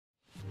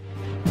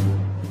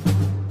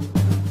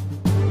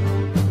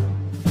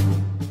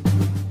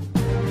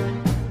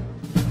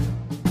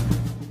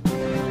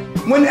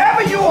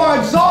Whenever you are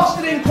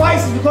exhausted in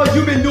Christ, it's because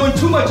you've been doing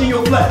too much in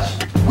your flesh.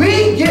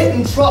 We get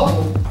in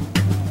trouble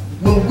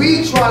when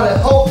we try to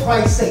help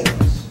Christ save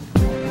us.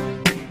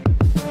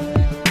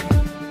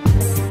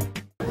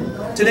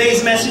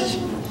 Today's message,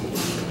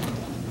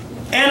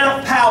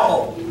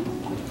 Anapauo.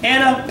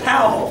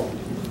 Anapauo.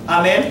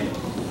 Amen.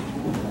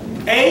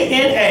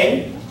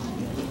 A-N-A-P-A-U-O.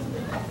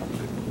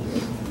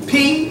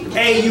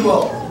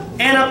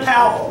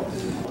 Anapauo.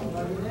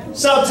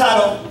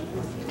 Subtitle,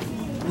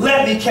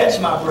 Let Me Catch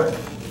My Breath.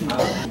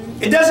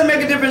 It doesn't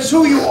make a difference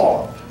who you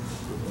are.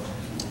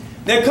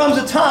 There comes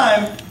a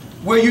time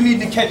where you need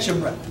to catch your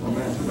breath.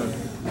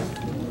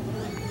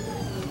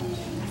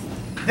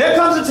 There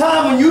comes a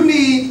time when you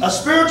need a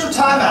spiritual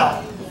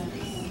timeout.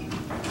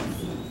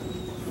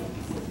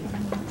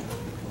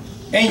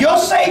 And your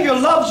Savior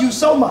loves you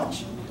so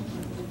much.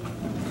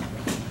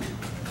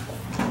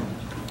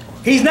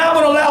 He's not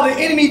going to allow the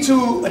enemy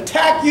to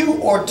attack you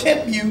or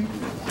tempt you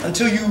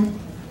until you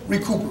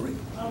recuperate.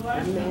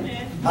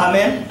 Amen.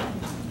 Amen.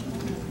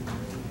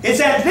 It's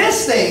at this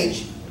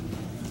stage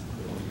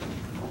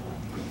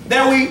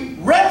that we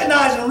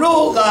recognize and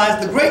realize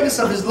the greatness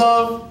of His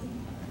love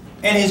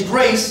and His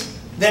grace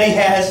that He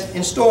has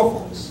in store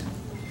for us.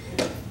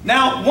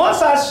 Now,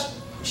 once I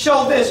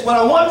show this, what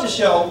I want to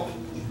show,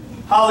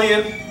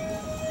 hallelujah,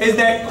 is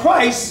that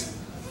Christ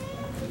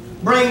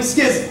brings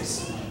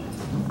schisms.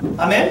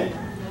 Amen?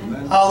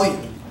 Amen.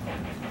 Hallelujah.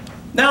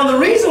 Now, the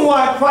reason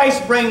why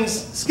Christ brings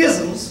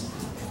schisms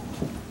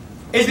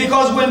is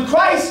because when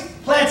Christ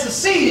plants a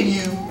seed in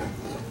you,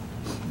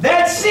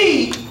 that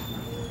seed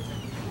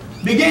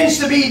begins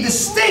to be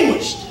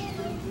distinguished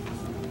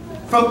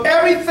from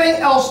everything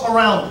else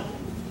around it.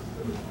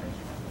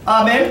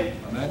 Amen?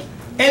 Amen.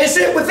 And it's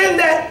within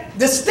that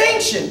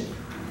distinction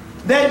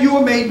that you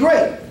were made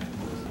great.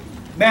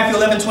 Matthew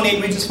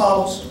 11:28 reads as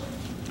follows.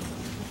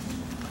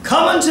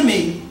 Come unto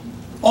me,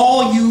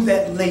 all you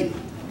that labor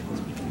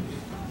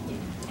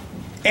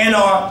and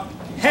are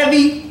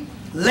heavy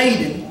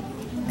laden,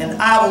 and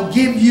I will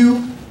give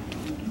you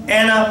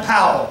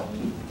Anapauo.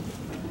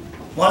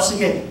 Once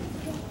again.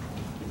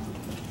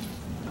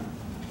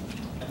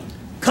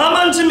 Come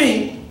unto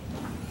me,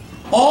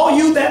 all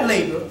you that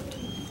labor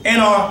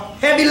and are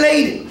heavy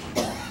laden,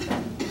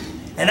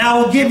 and I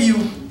will give you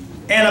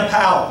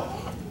Anapauo.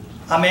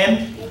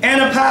 Amen.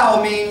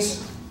 Anapauo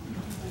means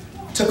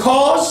to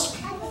cause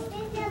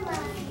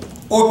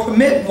or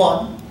permit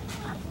one,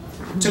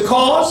 to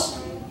cause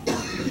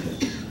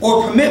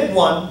or permit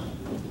one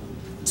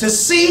to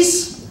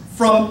cease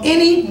from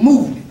any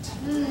movement.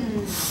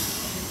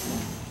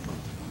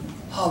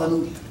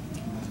 Hallelujah.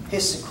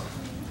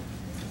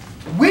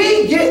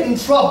 We get in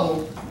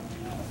trouble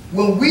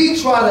when we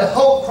try to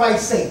help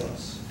Christ save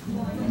us.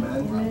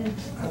 Amen.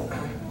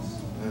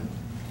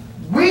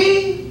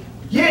 We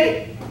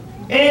get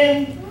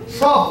in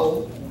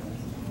trouble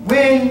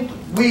when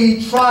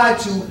we try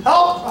to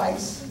help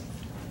Christ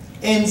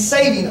in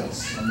saving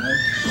us.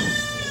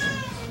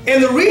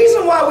 And the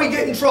reason why we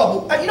get in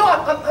trouble, I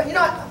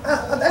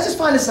just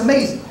find this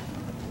amazing.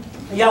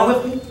 Are y'all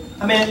with me?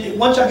 I mean,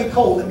 once y'all get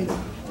cold, let me know.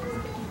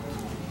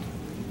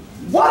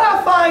 What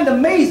I find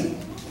amazing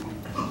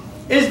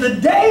is the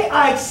day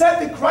I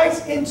accepted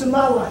Christ into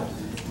my life,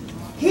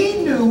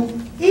 He knew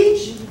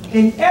each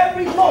and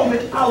every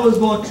moment I was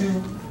going to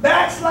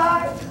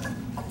backslide,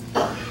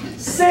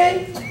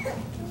 sin,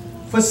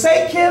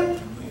 forsake Him,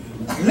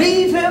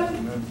 leave Him.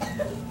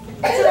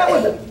 Isn't that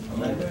what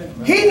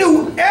He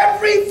knew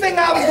everything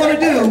I was going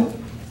to do,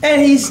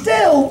 and He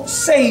still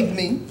saved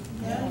me.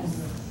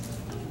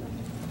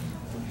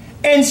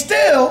 And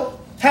still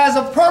has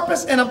a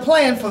purpose and a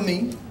plan for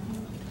me.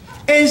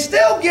 And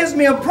still gives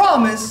me a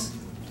promise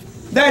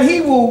that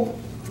He will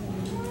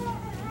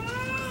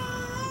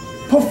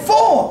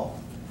perform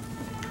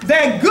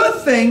that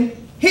good thing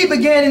He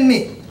began in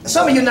me.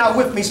 Some of you are not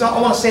with me, so I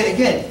want to say it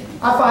again.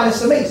 I find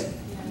this amazing.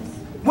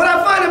 What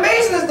I find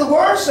amazing is the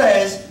Word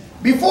says,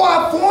 before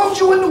I formed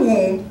you in the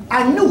womb,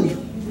 I knew you.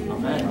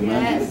 Amen.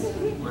 Yes.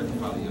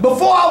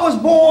 Before I was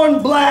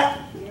born black,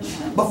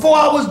 before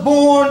I was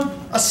born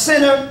a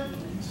sinner,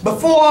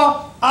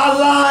 before I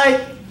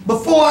lied,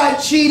 before I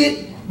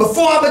cheated,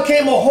 before I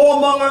became a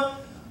whoremonger,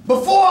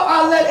 before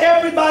I let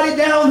everybody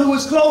down who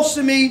was close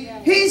to me,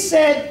 He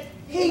said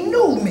He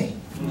knew me.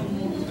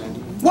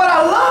 What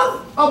I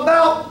love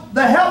about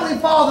the Heavenly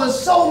Father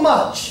so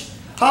much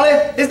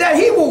is that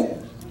He will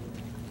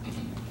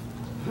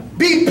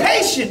be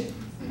patient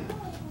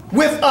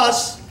with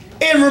us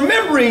in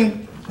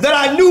remembering that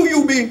I knew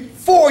you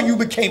before you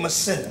became a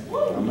sinner.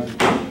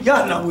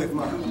 Y'all not with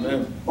me.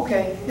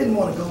 Okay, didn't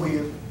want to go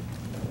here.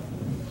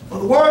 Well,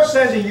 the Word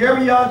says in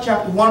Jeremiah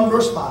chapter 1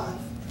 verse 5,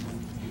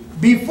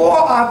 before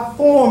I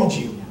formed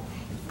you,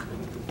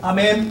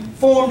 amen,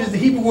 formed is the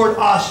Hebrew word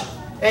asha,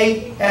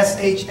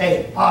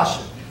 A-S-H-A,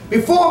 asha.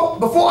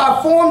 Before I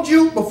formed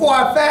you, before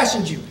I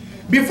fashioned you,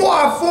 before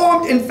I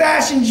formed and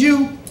fashioned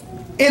you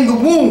in the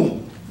womb.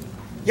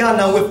 Y'all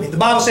not with me. The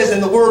Bible says,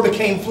 and the Word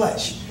became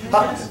flesh.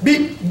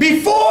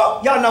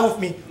 Before, y'all not with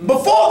me,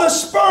 before the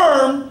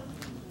sperm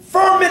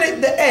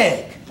fermented the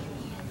egg,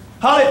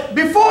 Hallelujah.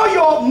 Before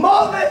your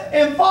mother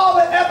and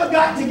father ever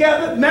got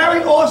together,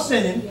 married or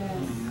sinning,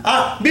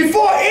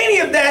 before any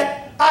of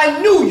that,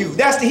 I knew you.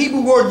 That's the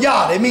Hebrew word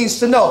yad. It means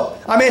to know.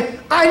 I mean,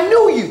 I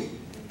knew you.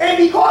 And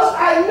because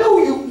I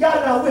knew you,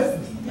 God now with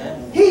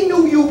me. He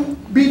knew you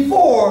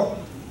before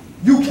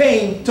you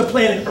came to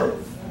planet Earth.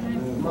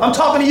 I'm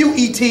talking to you,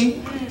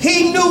 E.T.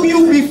 He knew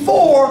you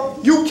before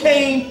you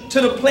came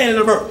to the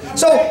planet of Earth.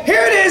 So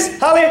here it is,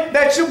 hallelujah,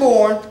 that you're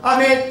born. I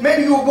mean,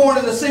 maybe you were born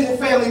in a single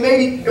family.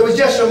 Maybe it was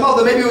just your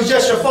mother. Maybe it was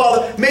just your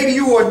father. Maybe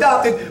you were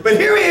adopted. But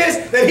here it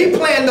is that he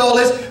planned all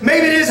this.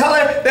 Maybe it is,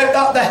 hallelujah,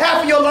 that the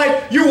half of your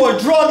life you were a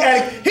drug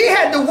addict. He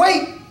had to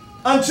wait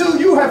until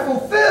you had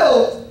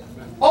fulfilled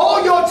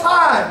all your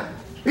time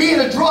being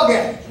a drug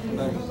addict.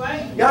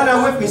 Y'all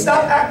not with me.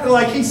 Stop acting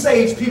like he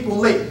saves people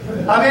late.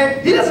 I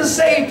mean, he doesn't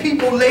save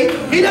people late.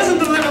 He doesn't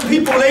deliver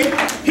people late.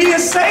 He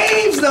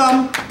saves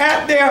them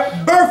at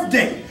their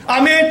birthday. I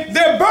mean,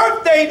 their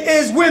birth date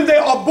is when they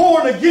are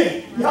born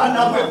again. Y'all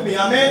not with me.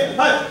 I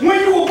mean, when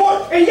you were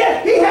born. And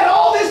yet, he had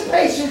all this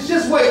patience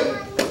just waiting.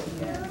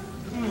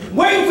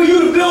 Waiting for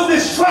you to build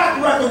this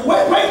track record.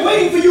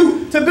 Waiting for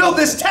you to build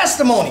this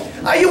testimony.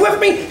 Are you with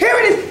me? Here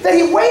it is that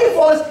he waited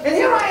for us. And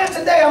here I am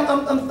today. I'm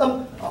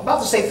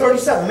about to say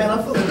 37. Man,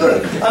 I'm feeling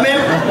good. I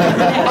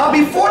mean, I'll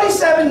be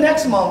 47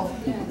 next month.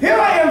 Here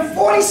I am,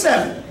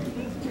 47.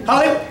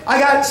 I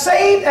got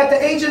saved at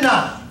the age of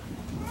 9.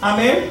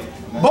 Amen.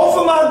 Both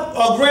of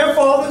my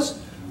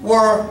grandfathers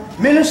were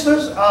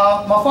ministers.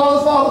 My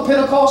father's father,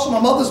 Pentecostal.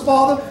 My mother's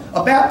father,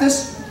 a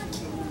Baptist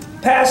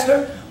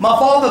pastor. My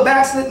father, a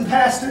backslidden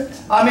pastor.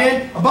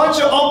 Amen. A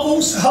bunch of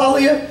uncles,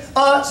 hallelujah,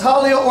 aunts,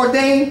 hallelujah,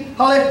 ordained,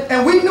 hallelujah.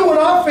 And we knew in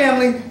our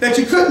family that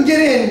you couldn't get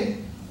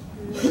in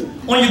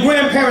on your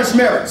grandparents'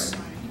 merits.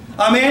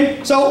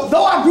 Amen. So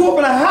though I grew up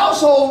in a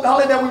household,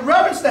 hallelujah, that we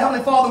reverenced the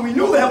Heavenly Father, we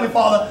knew the Heavenly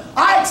Father,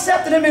 I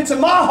accepted him into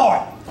my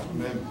heart.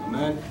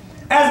 Amen.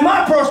 As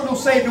my personal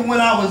Savior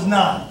when I was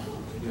 9.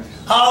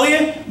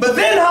 Hallelujah. But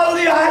then,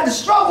 hallelujah, I had to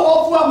struggle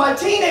all throughout my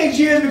teenage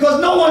years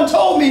because no one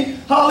told me,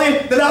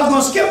 hallelujah, that I was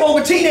going to skip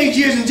over teenage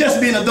years and just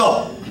be an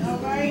adult.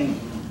 Okay.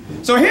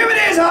 So here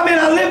it is, I mean,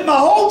 I lived my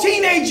whole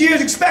teenage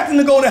years expecting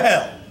to go to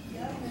hell.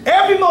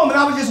 Every moment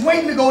I was just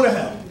waiting to go to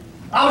hell.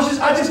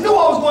 I just knew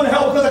I was going to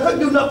hell because I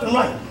couldn't do nothing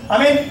right.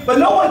 I mean, but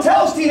no one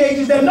tells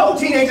teenagers that no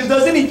teenager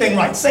does anything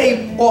right,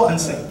 saved or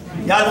unsaved.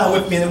 Y'all not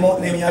with me in the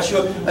name of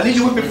Yahshua. I need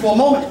you with me for a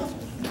moment.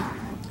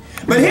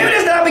 But here it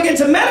is that I begin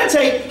to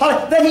meditate,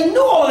 that he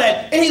knew all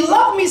that. And he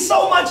loved me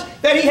so much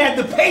that he had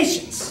the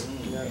patience.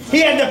 He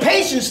had the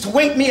patience to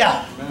wait me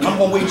out. I'm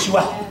going to wait you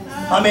out.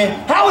 I mean,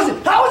 how is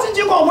it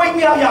you're going to wait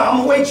me out? Yeah,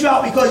 I'm going to wait you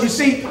out because you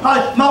see,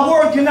 my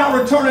word cannot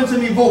return unto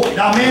me void.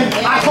 Amen.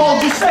 I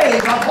called you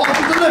saved. I called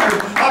you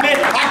delivered. Amen.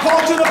 I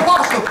called you an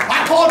apostle.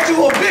 I called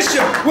you a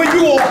bishop when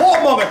you were a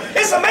whoremonger.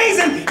 It's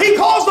amazing. He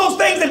calls those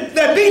things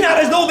that be not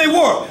as though they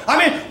were. I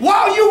mean,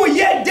 while you were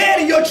yet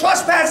dead in your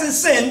trespass and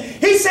sin,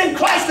 he sent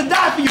Christ to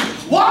die for you.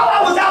 While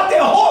I was out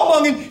there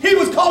whoremongering, he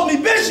was calling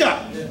me bishop.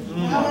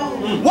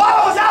 While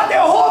I was out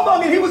there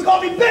whoremongering, he was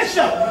calling me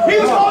bishop. He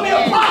was calling me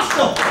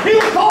apostle. He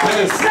was calling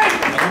me saint.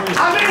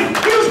 I mean,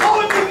 he was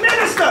calling me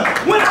minister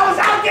when I was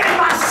out there in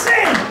my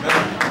sin.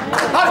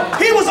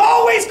 He was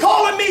always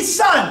calling me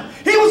son.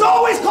 He was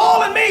always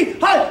calling me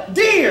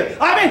dear.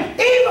 I mean,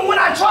 even when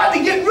I tried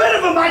to get rid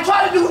of him, I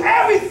tried to do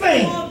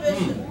everything.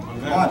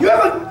 You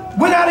ever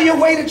went out of your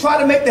way to try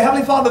to make the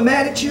Heavenly Father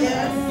mad at you?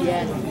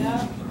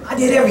 Yes. I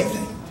did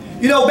everything.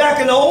 You know, back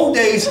in the old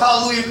days,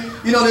 hallelujah,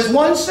 you know, there's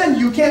one sin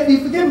you can't be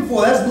forgiven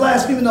for. That's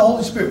blaspheming the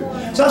Holy Spirit.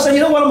 So I said, you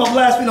know what, I'm going to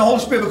blaspheme the Holy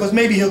Spirit because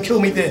maybe he'll kill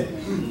me then.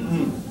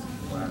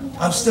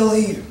 I'm still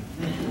here.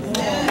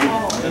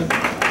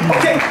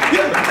 Okay,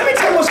 let me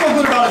tell you what's so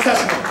good about a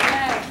testimony.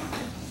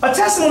 A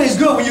testimony is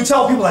good when you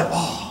tell people like,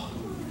 oh,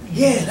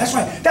 yeah, that's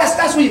right.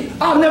 That's when you,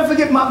 I'll never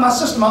forget my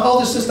sister, my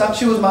oldest sister.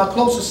 She was my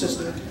closest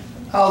sister.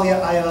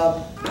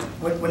 Hallelujah.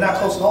 We're not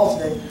close at all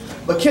today.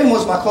 But Kim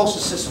was my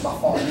closest sister by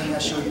far. I'm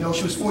not sure. You know,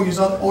 she was 4 years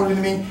older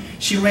than me.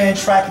 She ran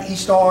track at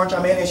East Orange.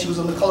 I mean, and she was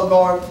on the color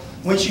guard.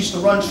 When she used to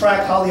run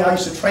track, Holly, I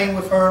used to train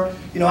with her.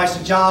 You know, I used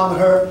to jog with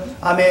her.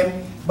 I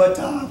mean, but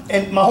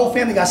and my whole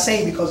family got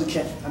saved because of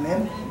Kim. I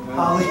mean,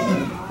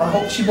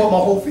 Holly, she brought my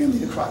whole family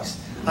to Christ.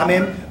 I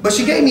mean, but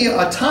she gave me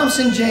a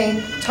Thompson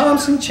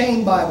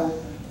chain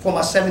Bible for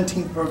my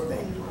 17th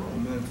birthday.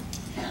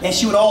 And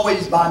she would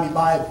always buy me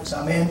Bibles.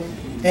 I mean,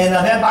 and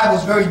that Bible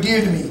was very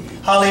dear to me.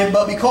 Hallelujah.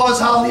 But because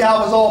hallelujah,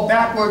 I was all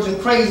backwards and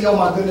crazy, oh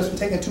my goodness, for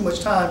taking too much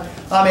time.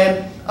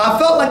 Amen. I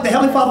felt like the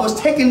Heavenly Father was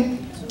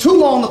taking too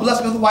long to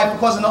bless me with a wife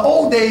because in the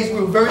old days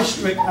we were very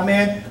strict.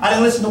 Amen. I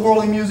didn't listen to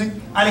worldly music.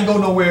 I didn't go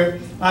nowhere.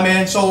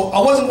 Amen. So I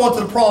wasn't going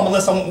to the prom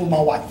unless I went with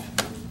my wife.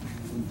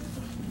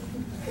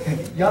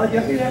 Y'all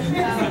hear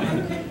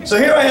that? So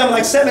here I am,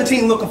 like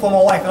 17, looking for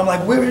my wife. And I'm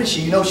like, where is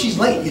she? You know, she's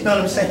late. You know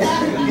what I'm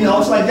saying? You know,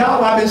 it's like,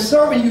 y'all, I've been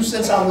serving you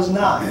since I was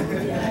 9.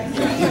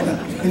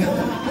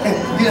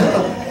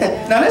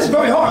 Now this is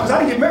very hard because I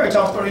didn't get married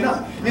until I was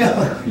 39. You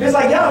know, it's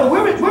like, y'all,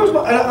 where's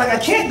my, like, I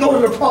can't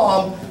go to the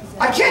prom.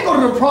 I can't go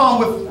to the prom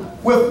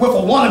with a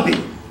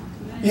wannabe.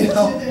 You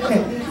know,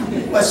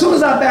 As soon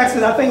as I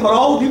backslid, I think about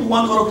all the people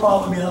want to go to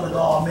prom with me. I'm like,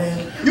 oh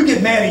man, you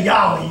get mad at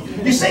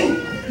Yahweh. You see,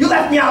 you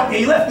left me out there,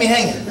 you left me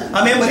hanging.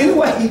 Amen. But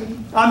anyway,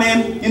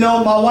 amen, you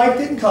know, my wife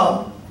didn't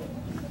come,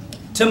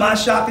 to my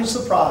shocking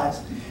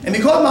surprise. And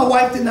because my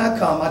wife did not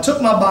come, I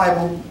took my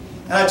Bible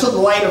and I took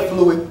lighter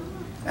fluid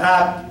and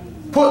I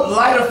put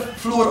lighter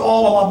fluid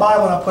all on my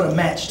Bible and I put a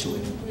match to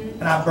it.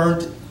 And I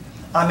burnt it.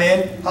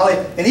 Amen.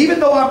 And even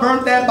though I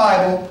burnt that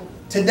Bible,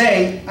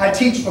 today I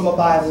teach from a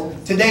Bible.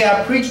 Today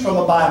I preach from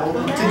a Bible.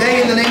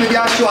 Today in the name of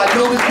Yahshua, I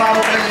know this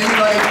Bible better than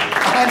anybody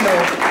I know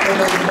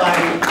the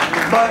Bible.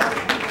 But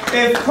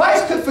if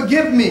Christ could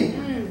forgive me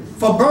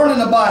for burning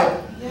the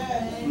Bible,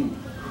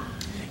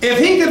 if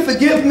he could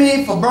forgive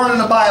me for burning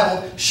the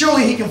Bible,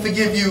 surely he can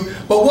forgive you.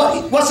 But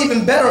what's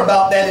even better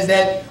about that is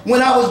that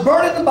when I was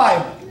burning the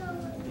Bible,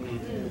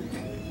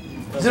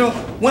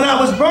 when I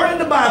was burning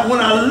the Bible, when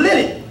I lit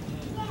it,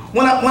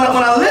 when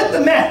I lit the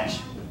match,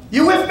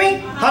 you with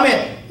me? I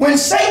mean, when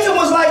Satan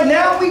was like,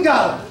 now we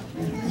got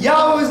him,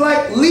 Yahweh was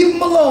like, leave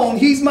him alone,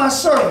 he's my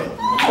servant.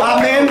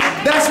 Amen.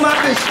 That's my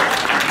bishop.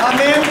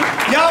 Amen.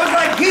 Yahweh was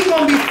like, he's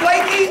going to be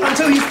flaky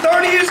until he's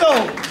 30 years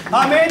old.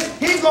 Amen.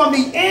 He's going to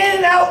be in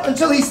and out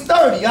until he's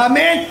 30.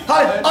 Amen.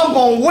 I'm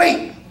going to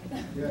wait.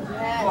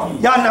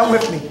 Y'all not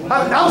with me.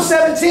 I'm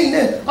 17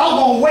 then. I'm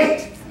going to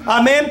wait.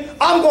 Amen.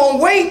 I'm going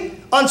to wait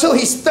until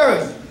he's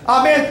 30.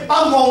 Amen.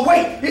 I'm going to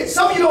wait.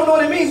 Some of you don't know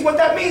what it means. What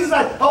that means is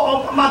like,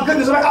 oh my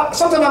goodness,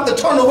 sometimes I have to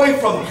turn away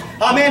from him.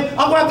 Amen.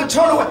 I'm going to have to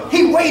turn away.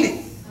 He waited.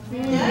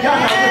 Y'all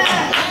not with me.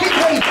 He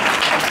waited.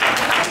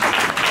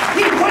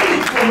 He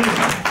waited for me.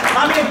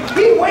 I mean,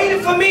 he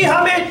waited for me,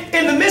 I mean,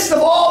 in the midst of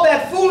all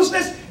that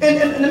foolishness,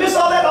 in the midst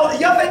of all that,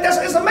 y'all think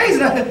it's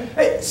amazing.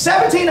 At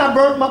 17, I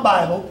burned my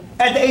Bible.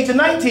 At the age of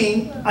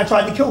 19, I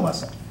tried to kill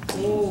myself.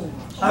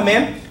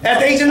 Amen. At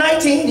the age of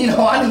 19, you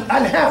know, I didn't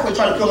halfway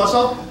try to kill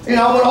myself. You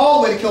know, I went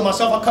all the way to kill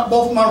myself. I cut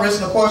both of my wrists,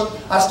 and of course,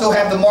 I still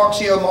have the marks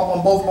here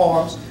on both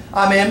arms.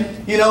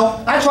 Amen. You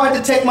know, I tried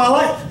to take my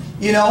life,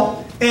 you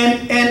know,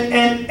 and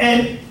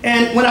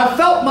when I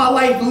felt my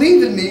life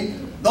leaving me,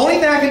 the only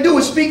thing I can do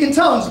is speak in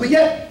tongues. But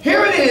yet,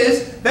 here it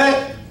is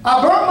that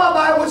I burned my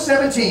Bible at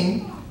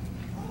 17.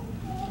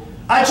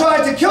 I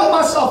tried to kill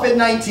myself at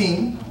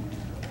 19.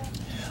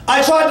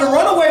 I tried to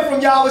run away from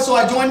Yahweh, so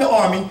I joined the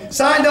army.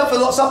 Signed up for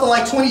something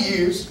like 20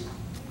 years.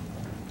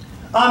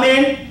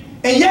 Amen.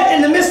 And yet,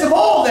 in the midst of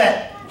all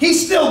that, he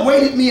still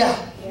waited me out.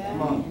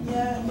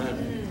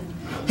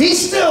 He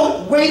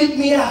still waited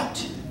me out.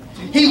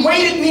 He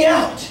waited me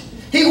out.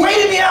 He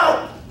waited me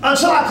out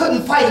until I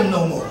couldn't fight him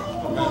no more.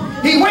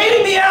 He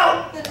waited me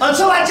out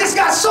until I just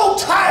got so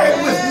tired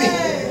with me.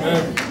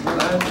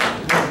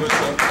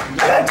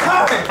 I got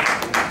tired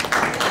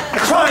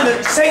of trying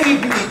to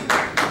save me.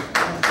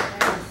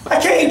 I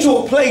came to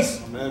a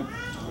place.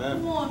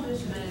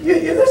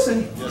 You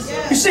listen.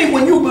 You see,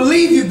 when you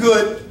believe you're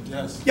good,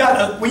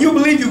 when you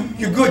believe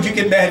you're good, you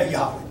get mad at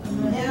Yahweh.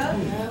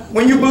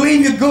 When you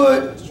believe you're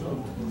good,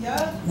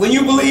 when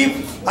you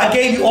believe I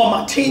gave you all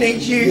my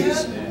teenage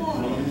years,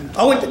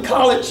 I went to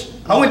college.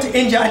 I went to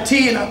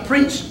NJIT and I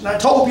preached and I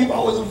told people I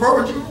was a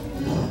virgin.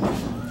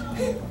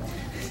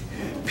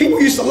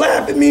 People used to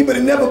laugh at me, but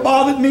it never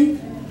bothered me.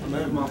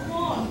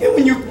 And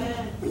when you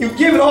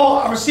give it all,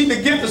 I received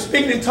the gift of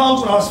speaking in tongues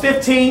when I was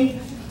 15.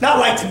 Not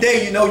like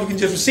today, you know, you can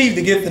just receive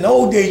the gift. In the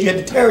old days, you had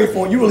to tarry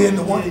for it. You really had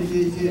to want it.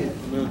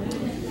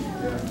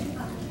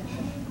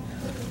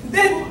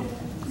 Then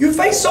you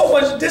face so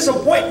much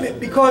disappointment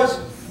because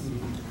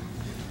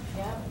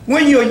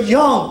when you're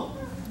young,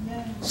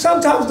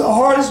 sometimes the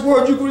hardest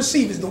word you can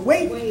receive is the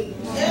wait.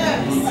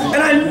 And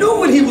I knew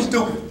what he was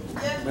doing.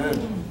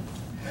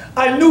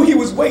 I knew he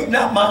was waiting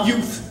out my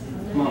youth.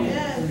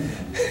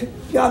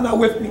 Y'all not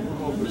with me?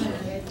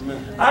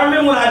 I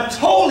remember when I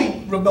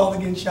totally rebelled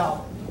against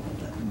Yahweh.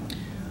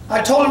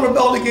 I totally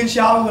rebelled against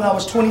Yahweh when I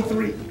was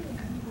 23.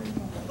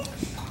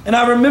 And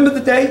I remember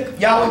the day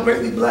Yahweh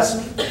greatly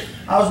blessed me.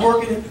 I was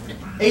working at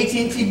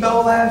AT&T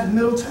Bell Labs in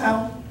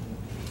Middletown.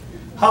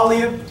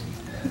 Hallelujah.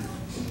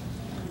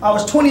 I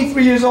was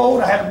 23 years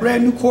old. I had a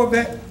brand new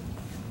Corvette.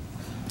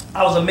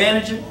 I was a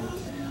manager.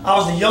 I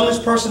was the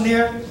youngest person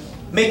there,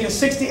 making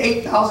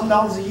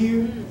 $68,000 a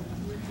year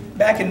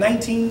back in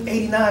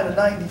 1989 or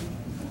 90.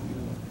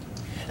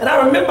 And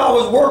I remember I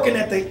was working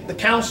at the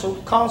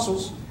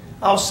consoles.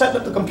 I was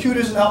setting up the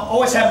computers, and I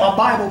always had my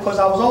Bible because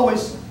I was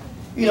always,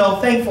 you know,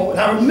 thankful. And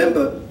I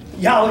remember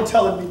Yahweh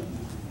telling me,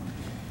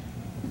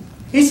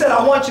 he said,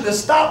 I want you to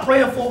stop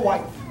praying for a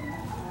wife,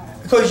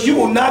 because you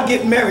will not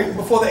get married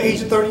before the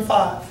age of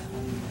 35.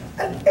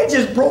 And it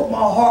just broke my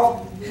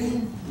heart.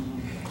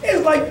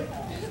 It's like,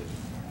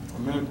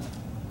 Amen.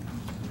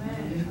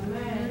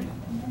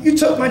 You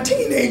took my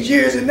teenage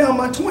years and now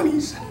my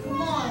 20s.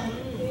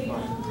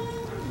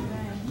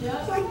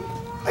 Like,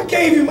 I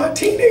gave you my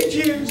teenage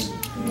years.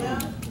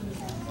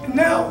 And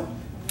now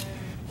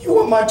you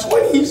want my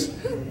 20s,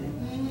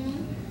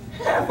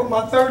 half of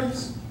my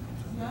 30s.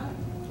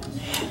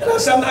 And I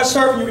said, I'm not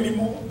serving you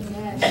anymore.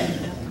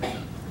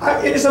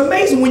 It's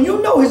amazing when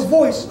you know his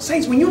voice,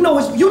 saints. When you know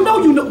his,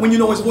 when you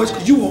know his voice,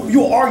 because you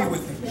will argue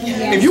with him.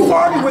 If you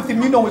argue with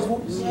him, you know his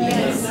voice.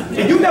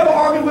 If you never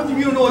argue with him,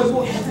 you don't know his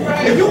voice.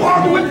 If you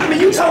argue with him and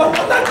you tell him,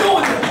 I'm not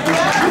doing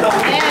this, you know.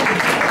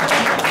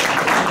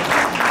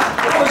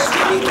 I was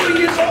 23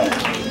 years old.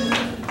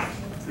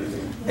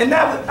 And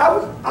that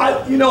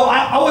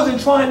I wasn't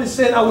trying to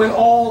sin. I went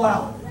all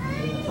out.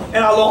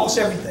 And I lost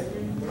everything.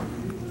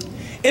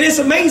 And it's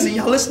amazing.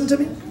 Y'all listen to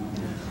me?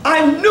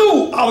 I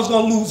knew I was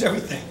going to lose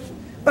everything.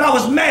 But I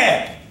was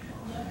mad.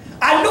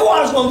 I knew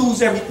I was going to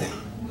lose everything.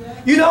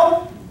 You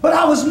know? But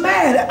I was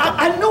mad.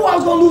 I knew I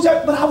was going to lose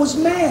everything, but I was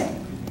mad.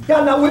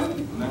 Y'all not with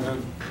me?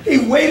 He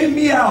waited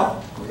me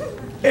out.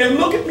 And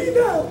look at me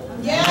now.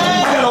 Yeah.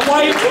 I got a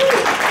wife,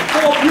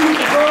 4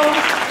 beautiful girls.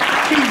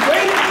 He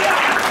waited me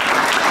out.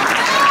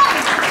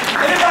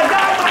 And if I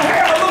dyed my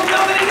hair, I look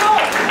younger than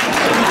yours.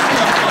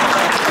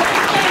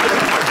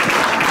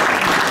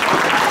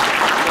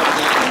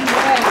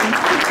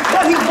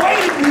 But he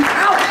waited me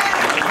out.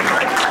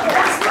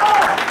 That's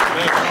love.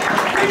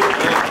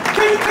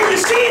 Can you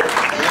see it?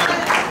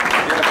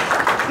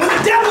 When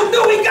the devil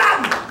knew he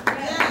got me,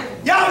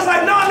 y'all was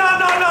like, no,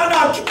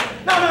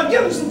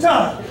 give him some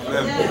time.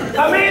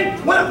 I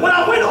mean, when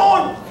I went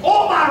on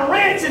all my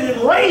ranting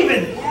and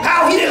raving,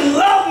 how he didn't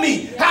love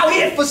me, how he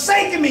had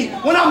forsaken me,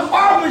 when I'm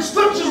arguing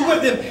scriptures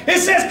with him, it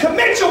says,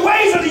 commit your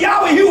ways unto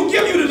Yahweh, he will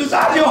give you the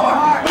desire of your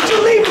heart. But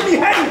you leaving me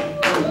hanging.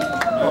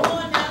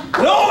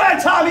 And all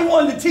that time he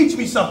wanted to teach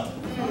me something.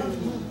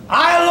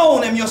 I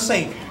alone am your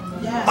Savior.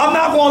 I'm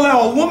not going to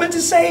allow a woman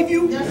to save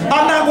you.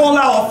 I'm not going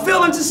to allow a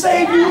feeling to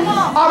save you.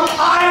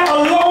 I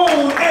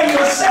alone am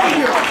your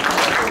Savior.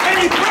 And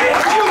he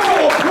brings you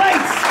to a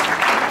place.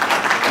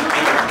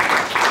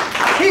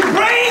 He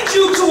brings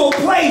you to a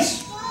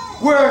place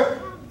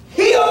where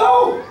he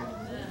alone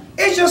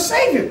is your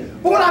Savior.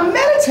 But when I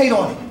meditate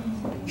on it,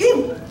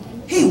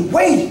 he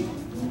waited.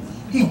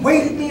 He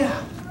waited me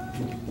out.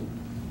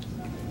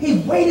 He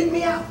waited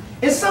me out.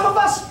 And some of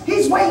us,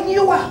 he's waiting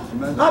you out.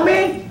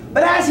 Amen.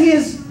 But as he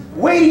is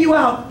waiting you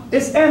out,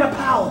 it's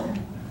Anapauo.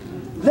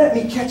 Let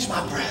me catch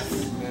my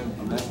breath.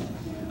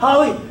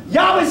 Hallelujah.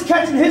 Yahweh's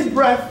catching his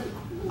breath.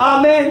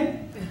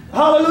 Amen.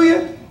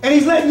 Hallelujah. And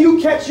he's letting you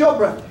catch your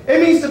breath.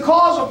 It means to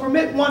cause or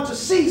permit one to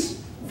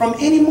cease from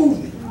any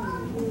movement.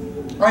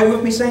 Are you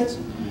with me, saints?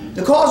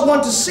 To cause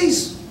one to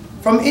cease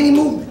from any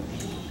movement.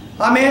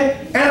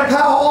 Amen. Anapauo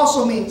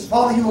also means,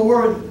 Father, you are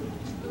worthy.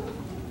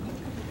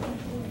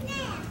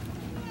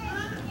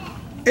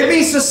 It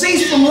means to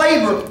cease from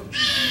labor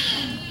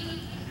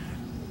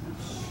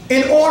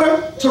in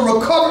order to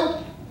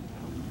recover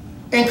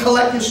and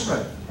collect your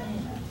strength.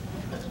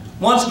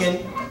 Once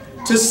again,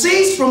 to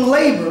cease from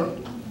labor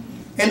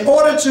in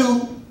order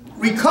to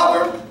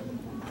recover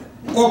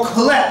or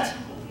collect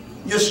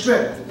your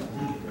strength.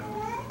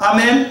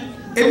 Amen.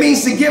 It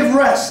means to give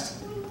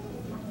rest.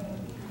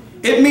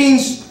 It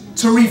means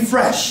to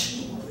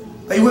refresh.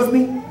 Are you with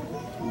me?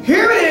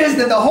 Here it is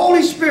that the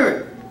Holy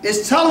Spirit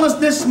is telling us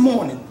this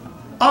morning,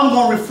 I'm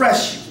going to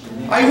refresh you.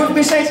 Are you with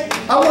me, saints?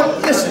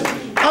 Listen,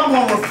 I'm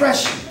going to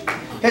refresh you.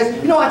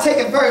 You know, I take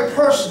it very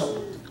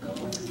personal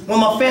when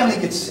my family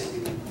gets sick.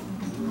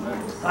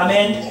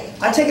 Amen.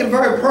 I take it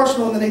very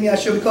personal in the name of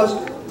Yahshua because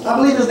I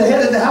believe as the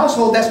head of the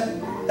household,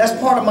 that's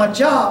part of my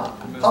job,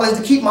 is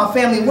to keep my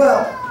family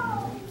well.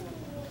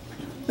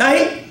 Now,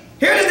 here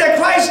it is that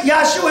Christ,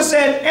 Yahshua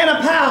said,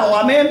 Anapauo,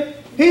 amen.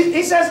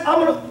 He says,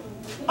 I'm going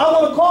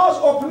to cause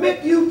or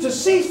permit you to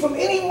cease from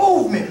any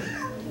movement,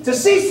 to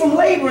cease from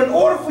labor in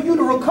order for you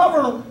to recover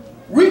and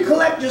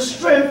recollect your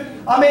strength,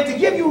 amen, to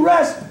give you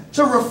rest,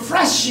 to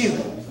refresh you.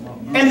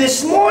 And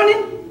this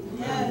morning,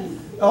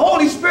 the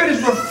Holy Spirit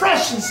is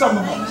refreshing some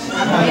of us.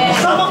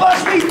 Some of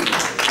us, we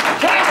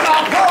cast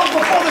our pearls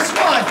before the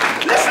swine.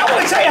 Listen, I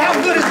want to tell you how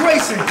good His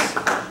grace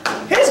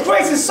is. His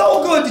grace is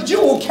so good that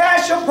you will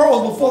cast your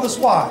pearls before the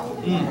swine.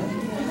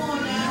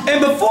 And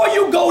before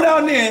you go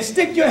down there and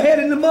stick your head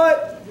in the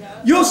mud,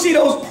 you'll see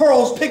those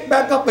pearls pick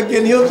back up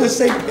again. He'll just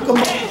say, pick them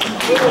up.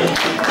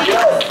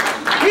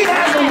 He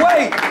has a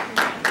way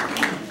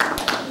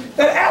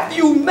that after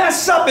you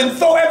mess up and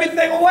throw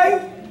everything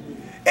away,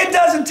 it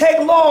doesn't take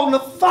long to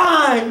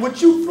find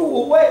what you threw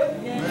away.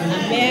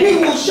 Yes.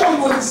 He will show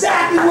you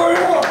exactly where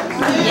it was.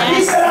 Yes.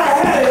 He said, I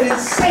had it in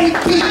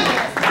safety.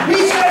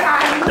 He said,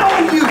 I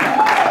know you.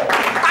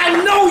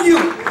 I know you.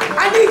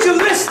 I need you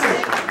listening.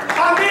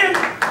 Amen.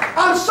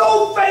 I'm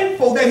so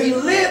thankful that He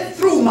lived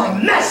through my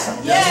mess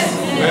up. Yes.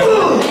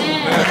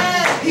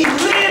 Yes. He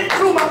lived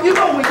through my, you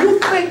know, when you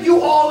think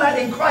you all that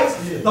in Christ,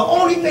 the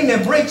only thing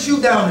that breaks you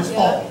down is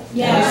fall.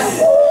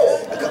 Yes.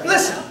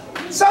 Listen.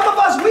 Some of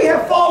us, we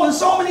have fallen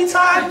so many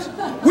times,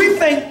 we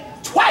think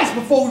twice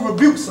before we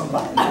rebuke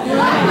somebody.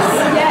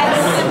 Yes.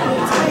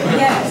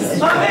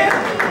 Yes. Amen.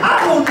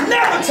 I will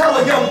never tell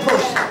a young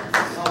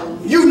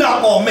person, you're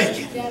not going to make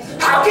it.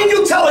 How can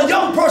you tell a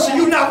young person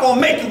you're not going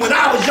to make it when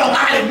I was young,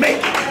 I didn't make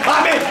it?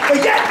 Amen.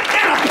 But yet,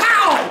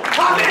 Anapauo,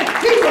 amen,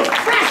 He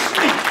refreshed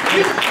me.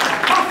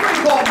 My friend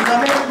called me,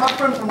 my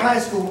friend from high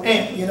school,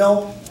 Ant, you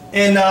know,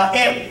 and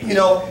Ant, you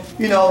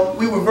know,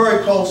 we were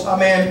very close,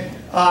 amen.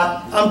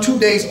 I'm 2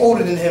 days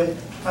older than him.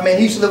 I mean,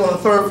 he used to live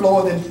on the 3rd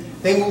floor, then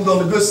they moved on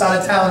the good side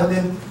of town, and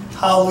then,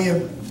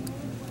 hallelujah,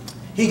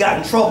 he got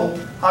in trouble.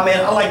 I mean,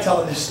 I like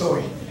telling this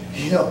story.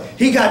 You know,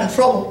 he got in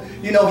trouble.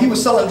 You know, he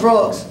was selling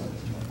drugs,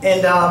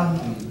 and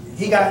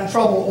he got in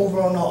trouble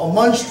over on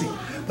Munn Street.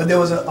 But there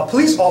was a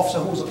police officer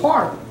who was a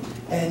part of it.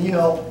 And, you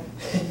know,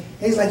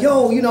 he's like,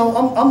 yo, you know,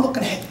 I'm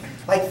looking at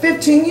like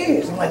 15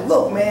 years. I'm like,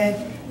 look, man,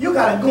 you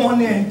got to go in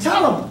there and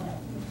tell him.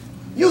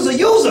 You's a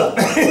user,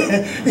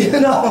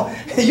 you know,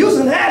 you's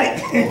an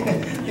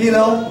addict, you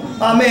know.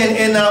 Amen.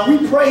 And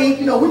we prayed,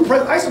 you know,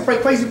 I used to pray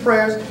crazy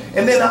prayers,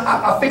 and then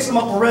I fixed him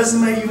up a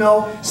resume, you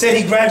know, said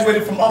he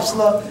graduated from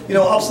Upsala. You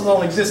know, Upsala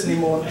don't exist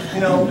anymore,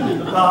 you know,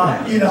 and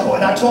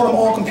I taught him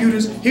all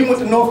computers. He went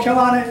to North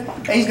Carolina,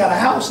 and he's got a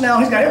house now,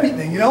 he's got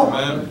everything, you know.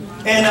 Amen.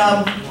 And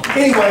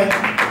anyway,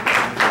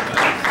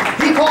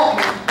 he called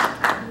me,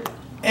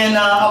 and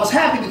I was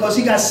happy because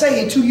he got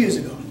saved 2 years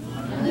ago.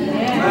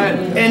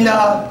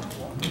 Amen.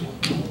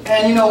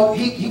 And you know,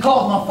 he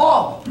called my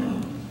father.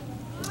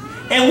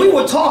 And we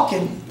were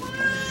talking,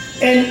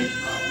 and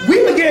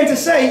we began to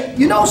say,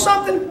 you know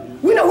something?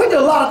 We know we did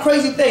a lot of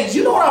crazy things.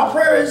 You know what our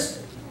prayer is?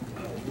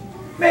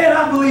 Man,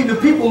 I believe the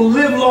people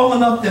live long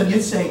enough to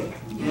get saved.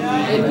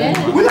 Amen.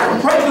 We're not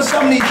going to pray for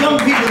some of these young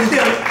people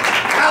that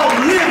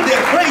outlive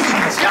their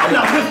craziness. Y'all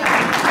not with me.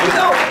 You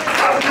know,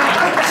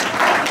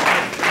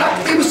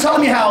 he was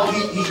telling me how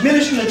he's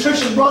ministering to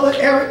Trisha's brother,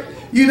 Eric,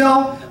 you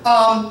know,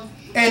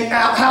 and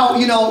how,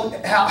 you know,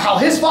 how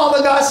his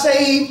father got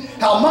saved,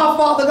 how my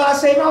father got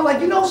saved. And I was like,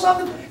 you know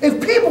something?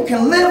 If people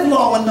can live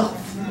long enough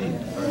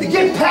to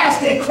get past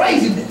their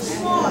craziness,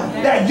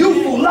 that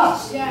youthful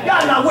lust,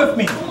 y'all not with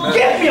me.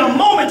 Give me a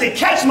moment to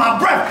catch my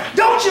breath.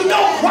 Don't you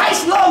know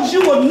Christ loves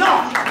you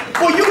enough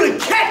for you to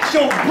catch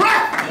your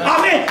breath? I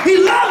mean, he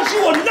loves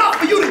you enough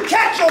for you to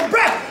catch your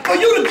breath, for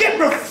you to get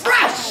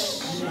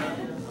refreshed.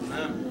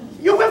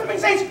 You with me,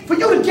 saints? For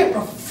you to get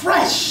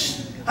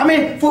refreshed. I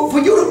mean, for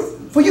you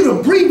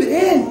to breathe it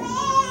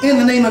in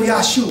the name of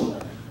Yahshua.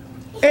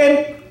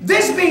 And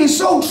this being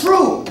so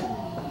true,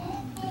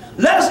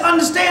 let us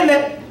understand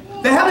that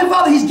the Heavenly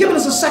Father, he's given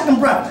us a second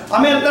breath.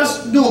 I mean,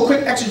 let's do a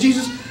quick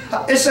exegesis.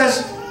 It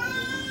says,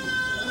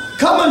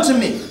 come unto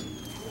me.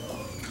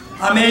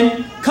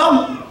 Amen.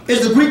 Come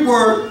is the Greek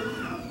word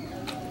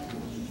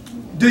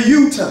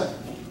deuta.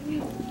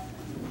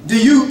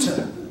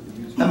 Deuta.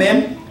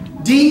 Amen.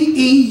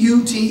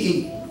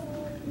 D-E-U-T-E.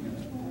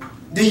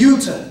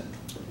 Deuta.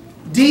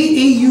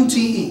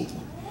 D-E-U-T-E.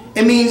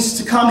 It means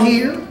to come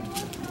here.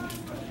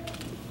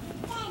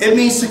 It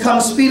means to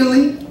come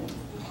speedily.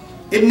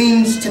 It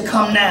means to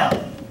come now.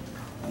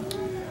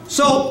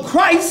 So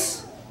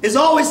Christ is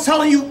always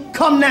telling you,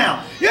 come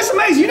now. It's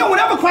amazing. You know,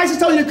 whenever Christ is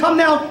telling you to come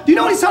now, do you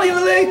know what he's telling you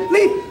to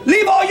leave?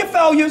 Leave all your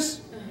failures.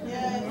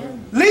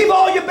 Leave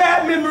all your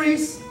bad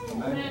memories.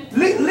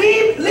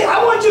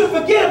 I want you to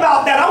forget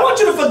about that. I want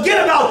you to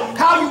forget about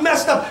how you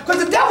messed up.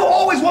 Because the devil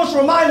always wants to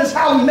remind us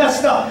how we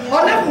messed up.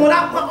 I can't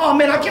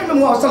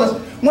remember what I was telling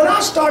us. When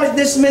I started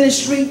this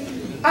ministry,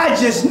 I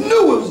just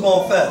knew it was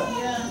going to fail.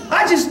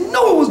 I just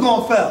knew it was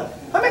going to fail.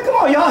 I mean, come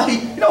on, y'all.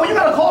 You know, you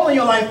got a call in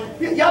your life.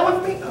 Y'all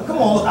with me? Come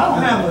on, I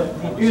don't have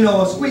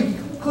a squeaky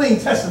clean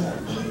testimony.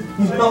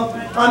 You know,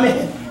 I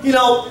mean,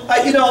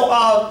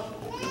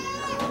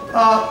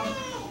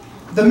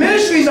 the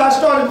ministries I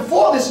started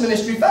before this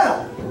ministry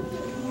fell.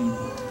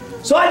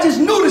 So I just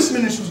knew this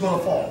ministry was going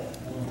to fall.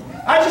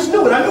 I just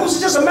knew it. I knew it was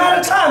just a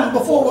matter of time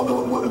before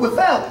it would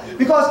fail.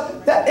 Because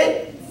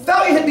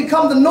failure had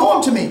become the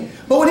norm to me.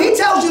 But when he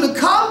tells you to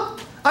come,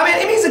 I mean,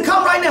 it means to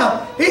come right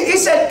now. He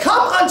said,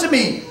 come unto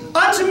me.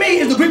 Unto me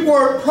is the Greek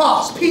word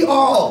pros,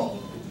 P-R-O.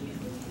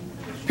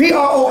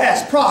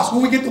 P-R-O-S, pros,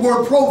 where we get the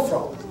word pro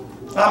from.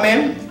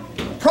 Amen.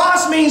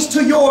 Pros means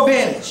to your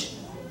advantage.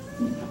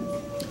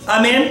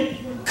 Amen.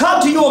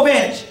 Come to your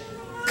advantage.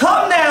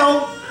 Come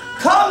now.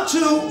 Come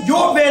to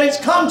your advantage.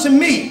 Come to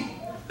me.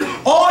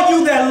 All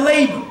you that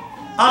labor.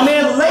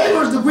 Amen.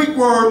 Labor is the Greek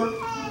word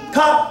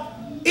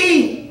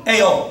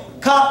K-E-A-O.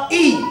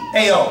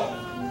 K-E-A-O.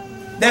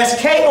 That's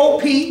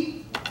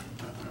K-O-P-I-A-O.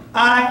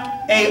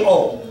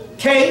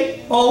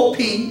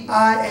 K-O-P-I-A-O.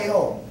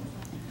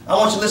 I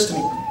want you to listen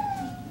to me.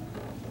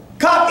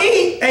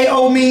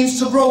 K-E-A-O means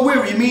to grow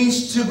weary. It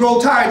means to grow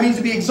tired. It means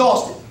to be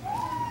exhausted.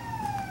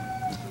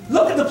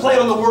 Look at the play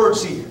on the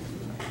words here.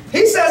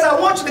 He says, I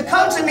want you to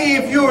come to me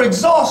if you're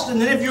exhausted,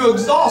 and if you're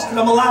exhausted,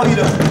 I'm going to allow you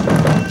to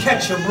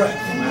catch your breath.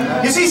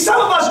 You see, some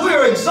of us, we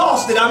are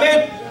exhausted. I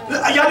mean,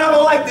 y'all not going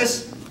to like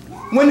this.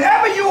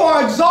 Whenever you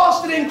are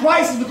exhausted in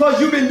Christ, it's because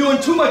you've been doing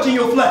too much in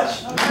your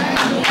flesh.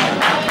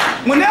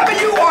 Whenever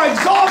you are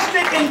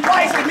exhausted in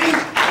Christ, it means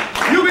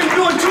you've been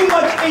doing too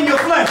much in your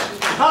flesh.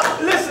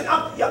 Listen,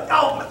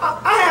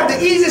 I have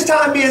the easiest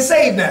time being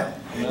saved now.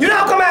 You know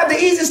how come I have the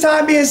easiest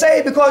time being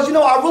saved? Because, you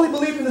know, I really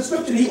believe in the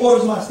scripture that he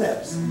orders my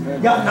steps.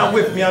 Y'all not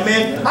with me, I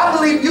mean. I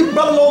believe, you,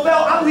 Brother Lovell,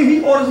 I believe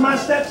he orders my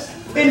steps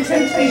in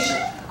temptation.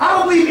 I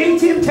don't believe any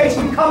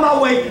temptation can come my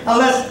way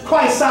unless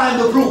Christ signed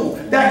the rule.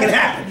 That can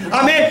happen.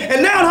 Amen.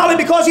 And now, Holly,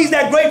 because he's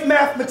that great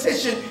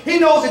mathematician, he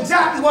knows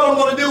exactly what I'm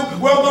going to do,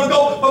 where I'm going to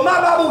go. But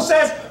my Bible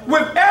says,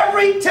 with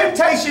every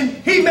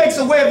temptation, he makes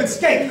a way of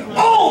escape.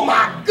 Oh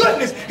my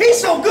goodness, he's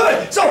so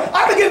good. So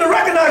I begin to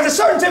recognize a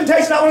certain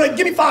temptation. I was like,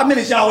 give me 5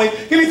 minutes,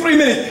 Yahweh. Give me 3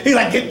 minutes. He's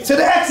like, get to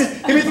the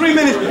exit. Give me 3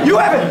 minutes. You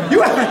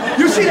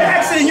see the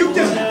exit, and you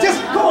just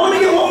come on, let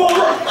me get one more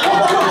look.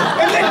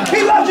 And then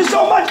he loves you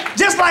so much,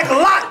 just like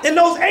Lot and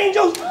those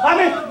angels. I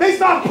mean, they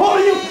start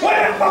pulling you. Wait.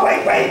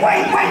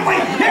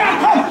 Here I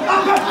come.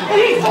 And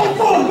he's so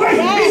full of grace.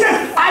 He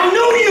says, I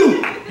knew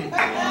you.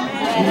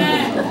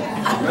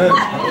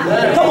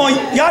 Come on,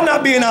 y'all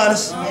not being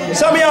honest.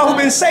 Some of y'all who've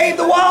been saved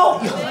a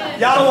while,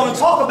 y'all don't want to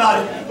talk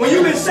about it. When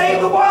you've been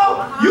saved a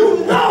while,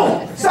 you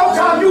know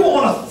sometimes you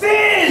on a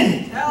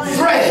thin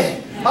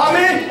thread.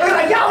 Amen.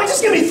 Like, y'all,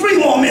 just give me 3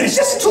 more minutes,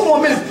 just 2 more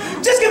minutes,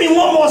 just give me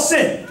 1 more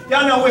sin.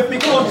 Y'all not with me?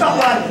 Come on, talk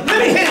about it. Let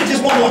me hit it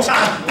just 1 more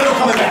time. Then I'm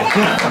coming back.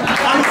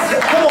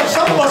 Come on,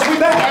 some of us, we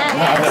back.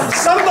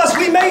 Some of us,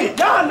 we made it.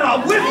 Y'all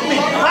not with me.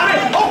 I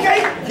mean,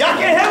 okay, y'all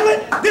can't handle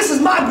it? This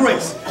is my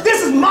grace.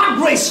 This is my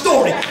grace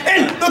story.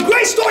 And the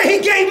grace story he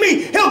gave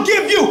me, he'll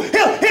give you.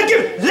 He'll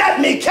give,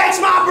 let me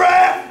catch my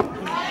breath.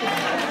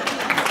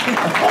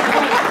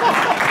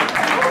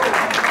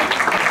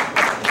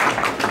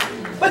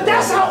 But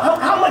that's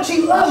how much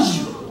he loves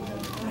you.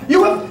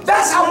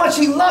 That's how much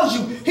he loves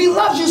you. He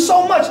loves you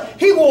so much,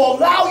 he will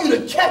allow you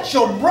to catch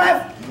your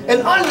breath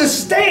and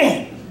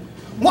understand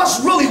what's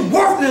really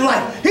worth it in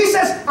life. He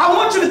says, I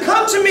want you to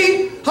come to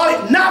me,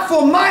 not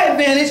for my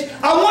advantage.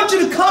 I want you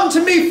to come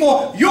to me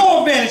for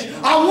your advantage.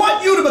 I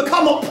want you to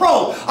become a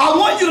pro. I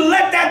want you to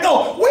let that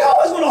go. We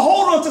always want to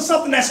hold on to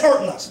something that's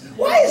hurting us.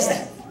 Why is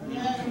that?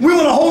 We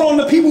want to hold on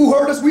to people who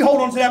hurt us. We hold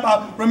on to that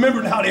by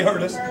remembering how they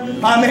hurt us.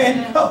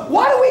 Amen.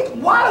 Why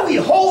do we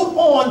hold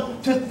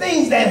on to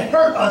things that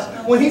hurt us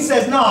when he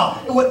says, nah,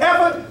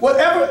 whatever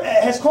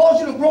has caused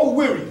you to grow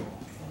weary,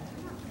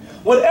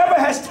 whatever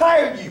has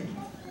tired you,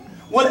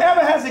 whatever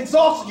has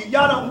exhausted you,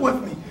 y'all not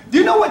with me. Do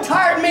you know what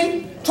tired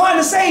me? Trying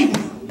to save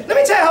me. Let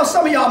me tell you how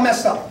some of y'all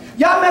mess up.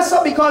 Y'all mess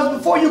up because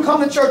before you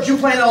come to church, you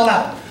plan it all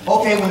out.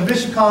 Okay, when the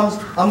bishop comes,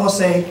 I'm going to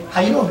say,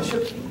 how you doing,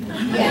 bishop?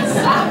 Yes.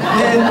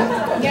 Then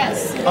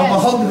yes. I'm going to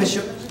hug the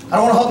bishop. I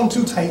don't want to hug him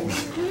too tight.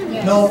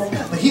 Yes. No,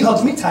 but he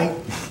hugs me tight.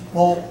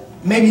 Well,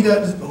 maybe he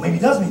does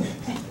me.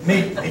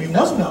 Maybe he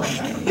wants me to hug him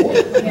tight.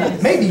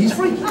 Yes. Maybe he's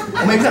free.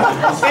 Or maybe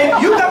not.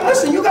 And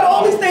you got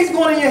all these things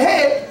going in your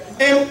head.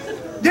 And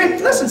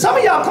then, listen, some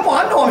of y'all, come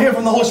on, I know I'm hearing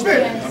from the Holy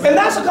Spirit. Yes. And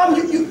that's how come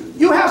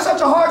you have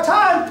such a hard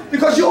time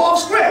because you're off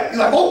script.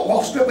 You're like, oh,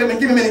 off script, wait a minute,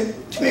 give me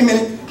a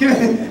minute.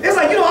 It's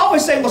like, I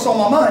always say what's on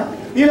my mind,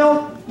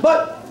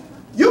 but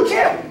you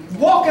can't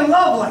walk in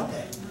love like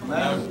that.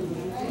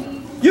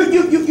 You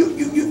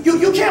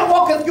can't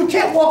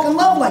walk in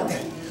love like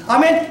that.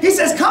 Amen. He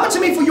says, come to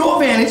me for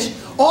your advantage,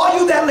 all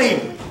you that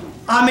labor.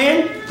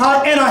 Amen.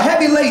 And are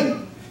heavy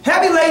laden.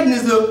 Heavy laden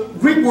is the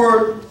Greek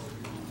word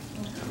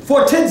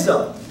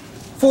fortizo.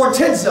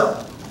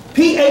 Fortizo.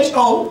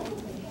 P-H-O-R-I-T-Z-O.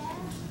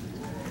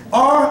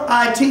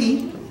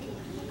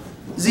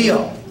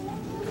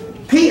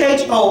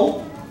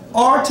 P-H-O-R-T-I-Z-O.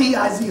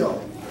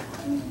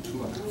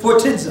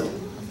 Fortizo.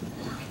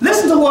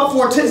 Listen to what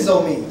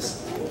fortizo means.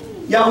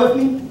 Y'all with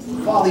me?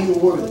 Father, you're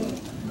worthy.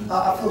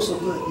 I feel so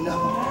good,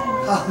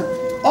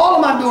 all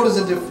of my daughters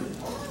are different,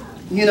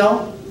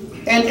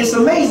 and it's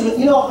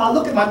amazing. I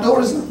look at my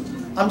daughters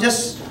and I'm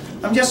just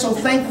so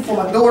thankful for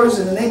my daughters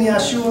in the name of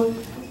Yahshua,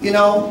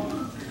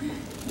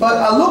 but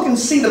I look and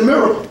see the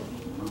miracle.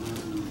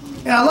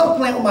 And I love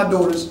playing with my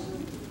daughters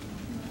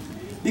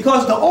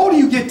because the older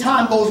you get,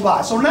 time goes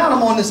by. So now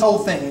I'm on this whole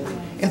thing.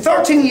 In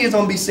 13 years, I'm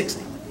going to be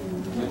 60.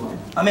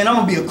 I'm going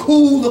to be a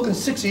cool-looking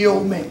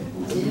 60-year-old man.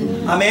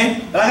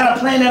 Amen. But I got to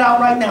plan that out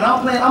right now.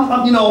 I'm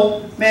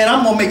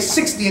going to make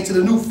 60 into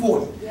the new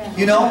 40.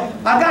 I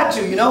got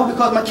to,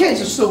 because my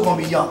kids are still going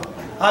to be young.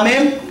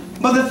 Amen.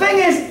 But the thing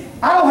is,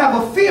 I don't have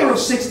a fear of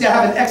 60. I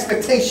have an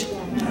expectation.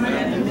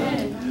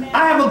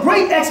 I have a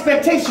great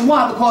expectation.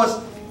 Why? Because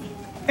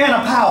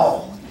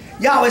Anapauo,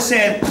 Yahweh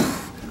said,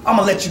 I'm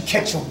going to let you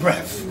catch your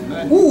breath.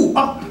 Ooh,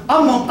 I'm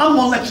going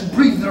to let you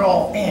breathe it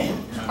all in.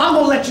 I'm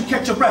going to let you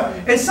catch your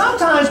breath. And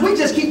sometimes we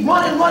just keep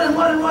running,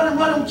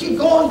 keep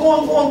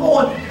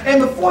going. And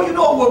before you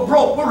know it, we're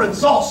broke. We're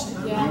exhausted.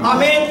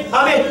 Amen.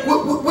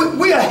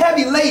 We are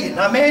heavy laden.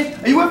 Amen.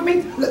 Are you with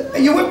me?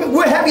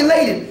 We're heavy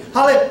laden.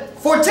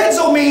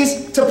 Fortizo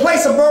means to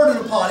place a burden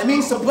upon. It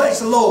means to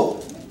place a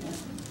load.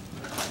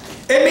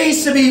 It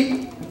means to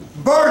be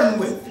burdened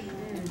with.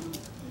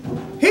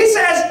 He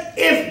says,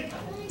 if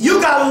you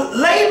got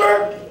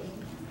labor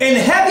and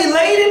heavy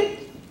laden,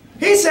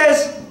 he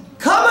says,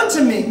 come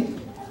unto me,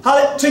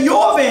 to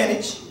your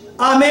advantage,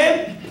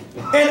 amen,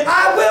 and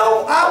I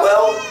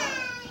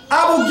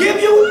will give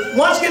you,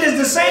 once again, it's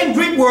the same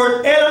Greek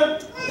word,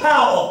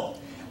 Anapauo.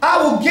 I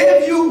will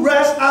give you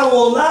rest, I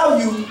will allow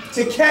you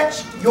to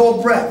catch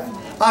your breath,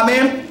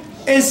 amen.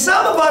 And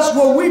some of us,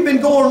 where we've been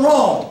going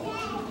wrong,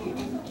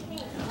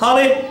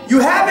 you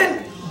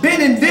haven't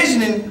been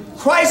envisioning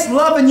Christ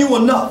loving you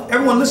enough.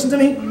 Everyone listen to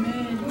me.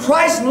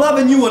 Christ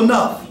loving you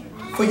enough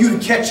for you to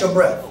catch your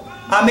breath.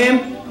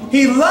 Amen.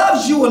 He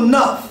loves you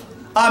enough,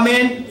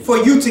 amen, for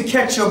you to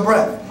catch your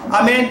breath.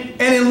 Amen.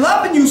 And in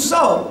loving you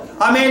so,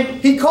 amen,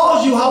 he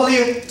calls you,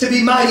 hallelujah, to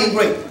be mighty and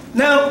great.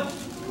 Now,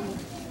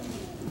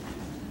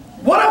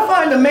 what I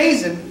find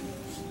amazing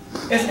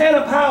is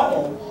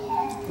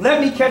Anapauo,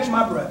 let me catch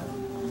my breath.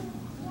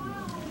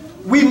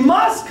 We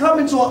must come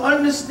into an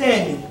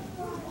understanding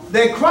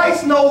that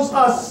Christ knows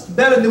us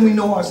better than we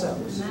know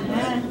ourselves.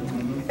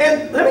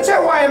 And let me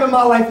tell you where I am in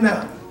my life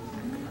now.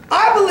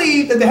 I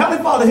believe that the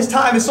Heavenly Father, his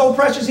time is so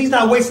precious, he's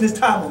not wasting his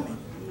time on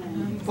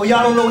me. For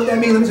y'all don't know what that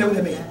means, let me tell you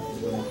what that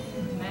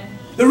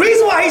means. The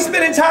reason why he's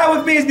spending time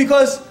with me is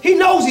because he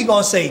knows he's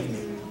going to save me.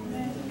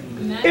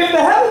 If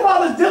the Heavenly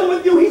Father is dealing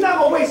with you, he's not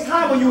going to waste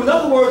time on you. In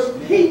other words,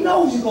 he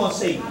knows he's going to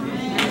save you.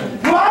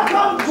 When I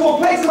come to a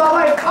place in my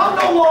life, I'm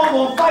no longer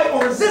going to fight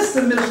or resist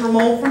the Minister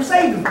Ramon from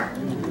saving me.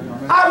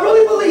 I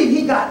really believe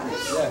he got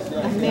this.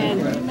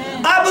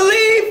 I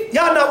believe,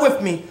 y'all not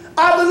with me,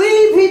 I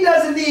believe he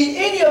doesn't need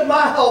any of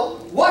my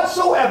help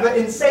whatsoever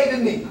in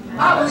saving me.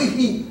 I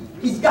believe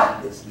he's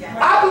got this.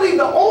 I believe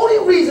the only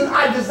reason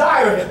I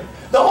desire him,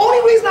 the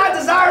only reason I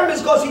desire him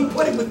is because he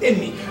put it within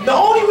me. The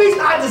only reason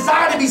I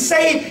desire to be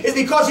saved is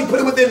because he put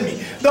it within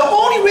me. The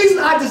only reason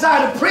I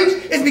desire to preach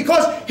is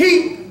because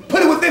he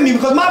put it within me.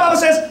 Because my Bible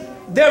says,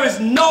 there is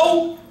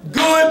no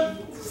good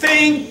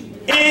thing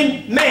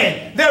in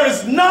man. There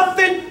is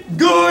nothing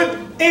good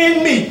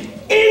in me.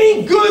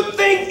 Any good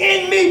thing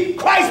in me,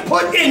 Christ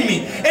put in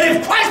me. And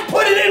if Christ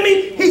put it in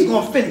me, he's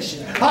going to finish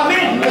it.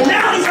 Amen. And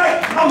now he's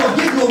like, I'm going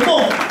to give you a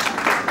moment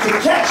to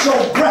catch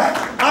your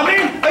breath.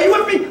 Amen. Are you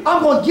with me?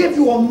 I'm going to give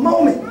you a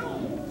moment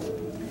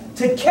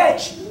to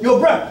catch your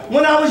breath.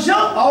 When I was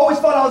young, I always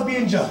thought I was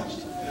being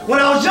judged. When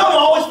I was young, I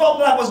always felt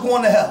that I was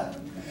going to hell.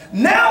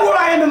 Now where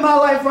I am in my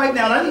life right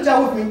now, and I need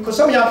y'all with me, because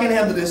some of y'all can't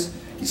handle this.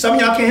 Some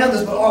of y'all can't handle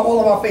this, but all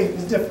of our faith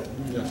is different.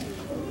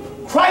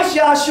 Christ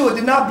YHWH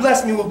did not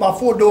bless me with my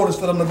 4 daughters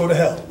for them to go to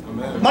hell.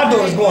 Amen. My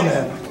daughter's going to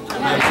heaven.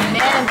 Amen.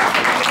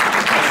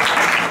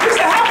 You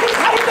say, how you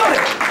know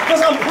that?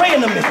 Because I'm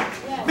praying to me.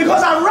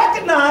 Because I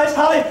recognize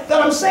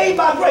that I'm saved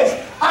by grace.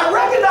 I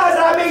recognize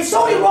that I made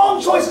so many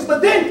wrong choices,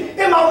 but then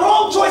in my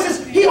wrong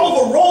choices, he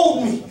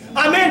overrode me.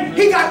 Amen.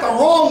 He got the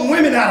wrong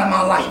women out of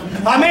my life.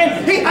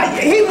 Amen. He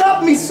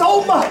loved me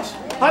so much.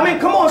 I mean,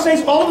 come on,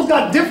 saints, all of us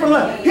got different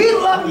love. He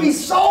loved me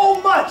so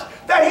much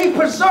that he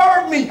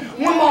preserved me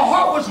when my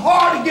heart was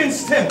hard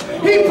against him.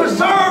 He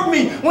preserved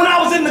me when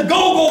I was in the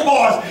go-go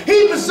bars.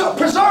 He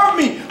preserved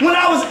me when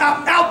I was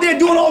out there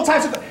doing all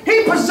types of things.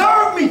 He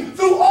preserved me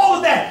through all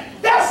of that.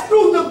 That's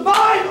through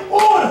divine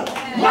order,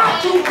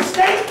 not through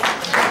mistake.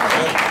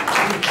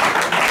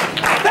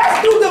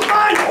 That's through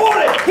divine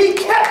order. He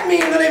kept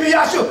me in the name of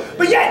YHWH.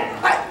 But yet,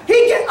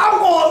 I'm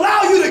going to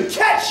allow you to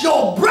catch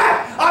your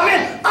breath.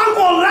 Amen. I'm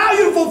going to allow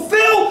you to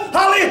fulfill,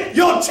 hallelujah,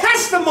 your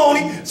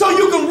testimony so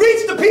you can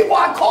reach the people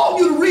I called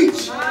you to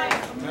reach.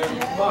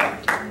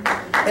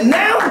 And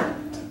now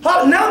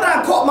that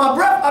I caught my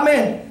breath,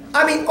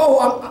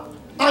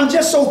 I'm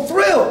just so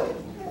thrilled.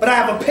 But I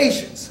have a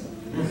patience.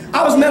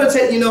 I was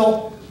meditating,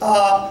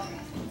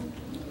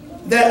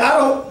 that I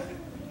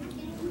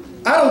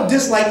don't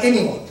dislike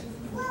anyone.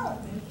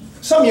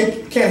 Some of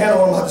you can't handle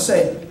what I'm about to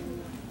say.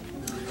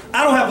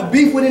 I don't have a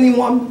beef with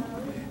anyone.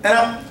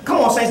 And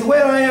come on, saints, the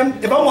way I am,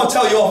 if I'm going to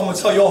tell you off, I'm going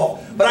to tell you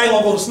off. But I ain't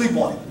going to go to sleep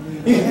on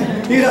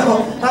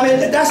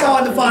it. That's how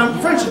I define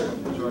friendship.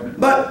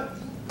 But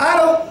I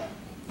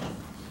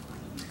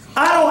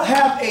don't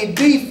have a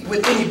beef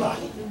with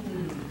anybody.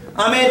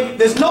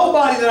 There's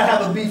nobody that I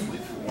have a beef with.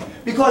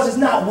 Because it's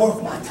not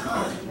worth my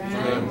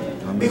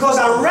time. Because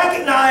I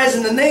recognize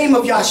in the name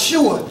of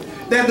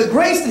YHWH that the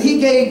grace that he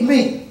gave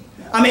me,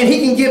 he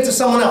can give to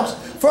someone else.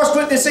 1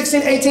 Corinthians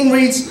 16:18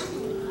 reads,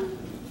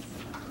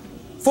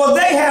 for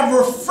they have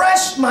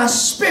refreshed my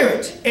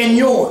spirit and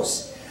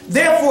yours.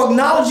 Therefore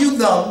acknowledge you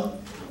them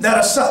that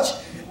are such.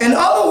 In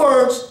other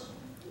words,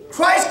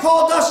 Christ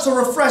called us to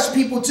refresh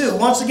people too.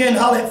 Once again,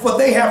 for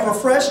they have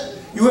refreshed.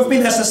 You with me?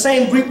 That's the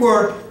same Greek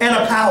word,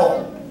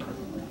 Anapauo.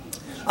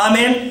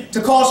 Amen.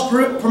 To cause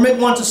permit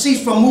one to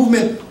cease from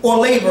movement or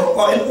labor,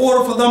 or in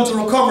order for them to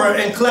recover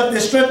and collect their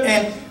strength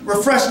and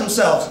refresh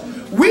themselves.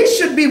 We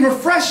should be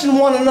refreshing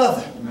one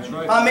another.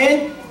 Right.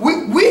 Amen.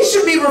 We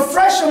should be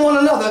refreshing one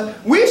another.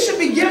 We should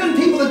be giving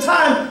people the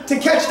time to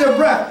catch their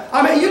breath.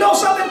 You know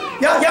something?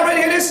 Y'all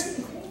ready to hear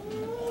this?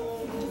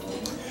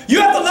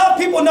 You have to love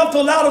people enough to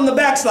allow them to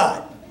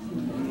backslide.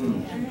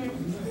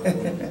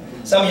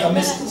 Some of y'all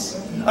missed this.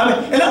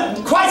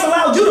 And Christ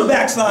allowed you to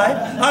backslide.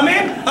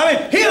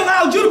 He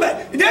allowed you to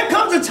backslide. There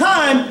comes a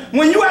time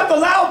when you have to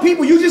allow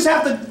people, you just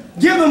have to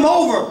give them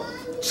over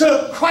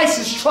to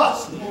Christ's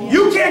trust.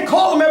 You can't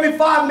call them every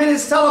 5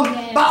 minutes, tell them,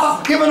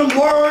 giving them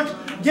words,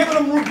 giving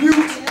them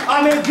rebukes,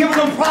 giving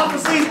them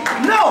prophecies.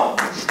 No.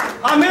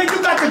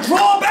 You got to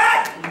draw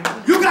back.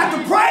 You got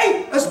to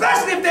pray,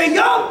 especially if they're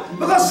young,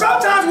 because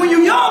sometimes when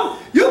you're young,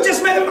 you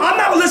just make them, I'm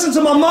not going to listen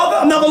to my mother,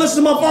 I'm not going to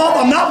listen to my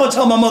father, I'm not going to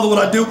tell my mother what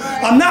I do,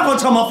 I'm not going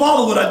to tell my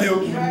father what I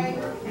do.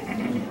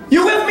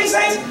 You with me,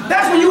 saints?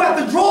 That's when you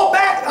have to draw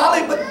back,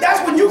 but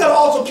that's when you got to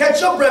also catch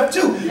your breath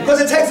too,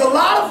 because it takes a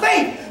lot of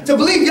faith to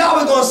believe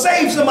Yahweh's going to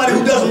save somebody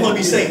who doesn't want to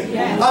be saved.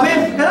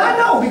 Amen. And I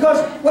know, because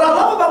what I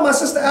love about my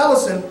sister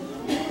Allison,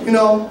 you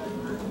know,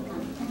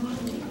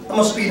 I'm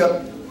going to speed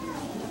up.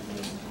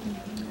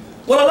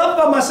 What I love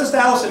about my sister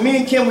Allison, me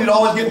and Kim, we'd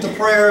always get into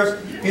prayers.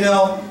 You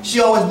know,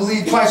 she always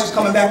believed Christ was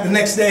coming back the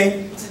next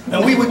day,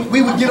 and we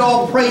would get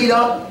all prayed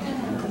up.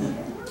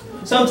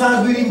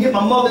 Sometimes we'd even get my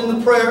mother in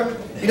the prayer.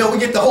 You know, we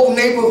get the whole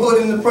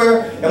neighborhood in the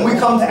prayer, and we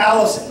come to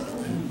Allison,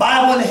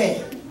 Bible in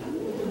hand.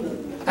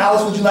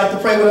 Alice, would you like to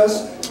pray with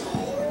us?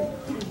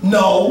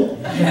 No.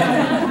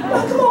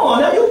 Well, come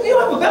on, now you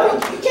don't have a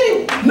belly. You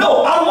can't even.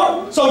 No, I don't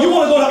want. So you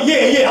want to go down?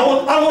 Yeah. I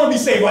don't want to be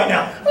saved right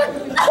now.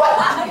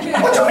 What?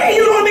 What you mean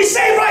you don't want to be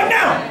saved right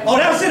now? Oh,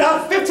 that's it.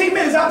 15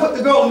 minutes, I put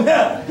the girl in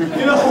hell.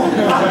 You know,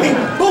 I mean,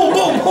 boom,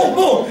 boom, boom,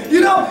 boom. You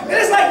know, and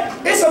it's like,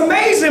 it's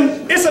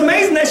amazing. It's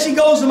amazing that she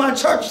goes to my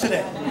church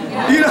today.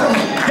 You know,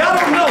 y'all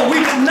don't know. We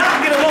did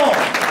not get along.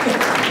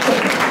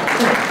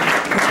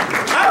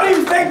 I don't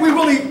even think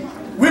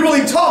we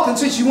really talked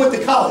until she went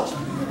to college.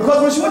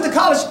 Because when she went to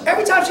college,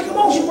 every time she come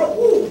home,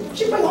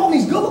 she bring home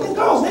these good-looking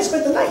girls, and they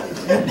spent the night.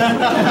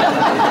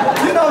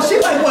 You know,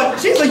 she's like what?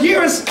 She's a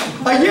year and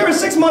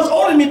 6 months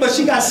older than me, but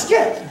she got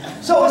skipped.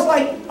 So it's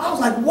like, I was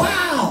like,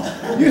 wow.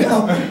 You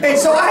know, and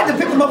so I had to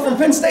pick them up from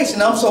Penn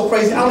Station. I'm so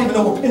crazy. I don't even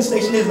know where Penn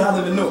Station is, and I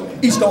live in Newark,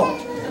 East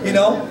Orange. You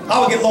know, I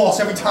would get lost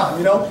every time.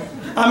 You know,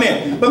 I'm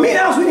in. But me and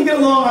Alice, we didn't get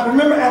along. I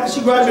remember after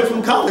she graduated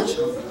from college,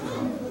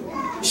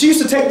 she used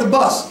to take the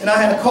bus, and I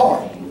had a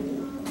car.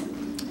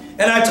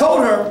 And I told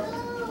her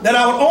that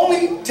I would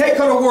only take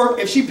her to work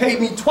if she paid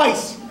me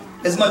twice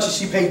as much as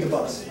she paid the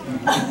bus.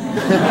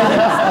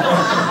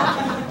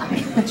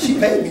 She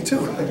paid me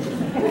too.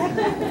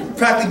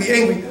 Practically be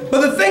angry.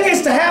 But the thing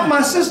is, to have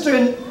my sister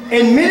in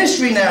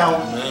ministry now,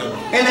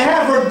 and to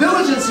have her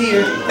diligence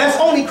here, that's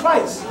only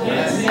Christ.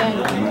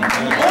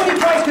 Only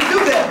Christ can do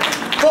that.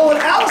 But what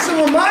Allison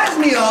reminds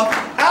me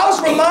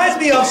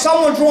of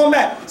someone drawing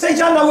back. Say,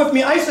 John, not with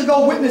me. I used to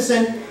go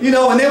witnessing, you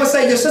know, and they would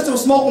say, your sister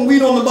was smoking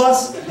weed on the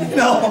bus, you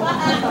know.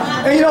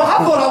 And, you know, I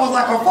thought I was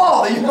like her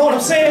father, you know what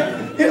I'm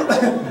saying? You know,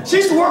 she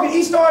used to work at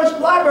East Orange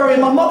Library,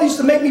 and my mother used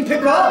to make me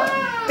pick her up.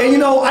 And, you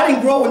know, I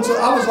didn't grow until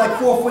I was like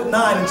 4'9"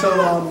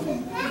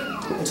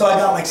 until I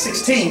got like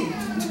 16.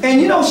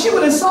 And, you know, she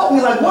would insult me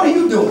like, what are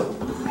you doing?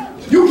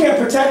 You can't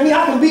protect me,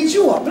 I can beat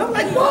you up. And I'm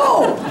like,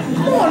 whoa,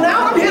 come on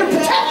now, I'm here to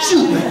protect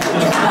you.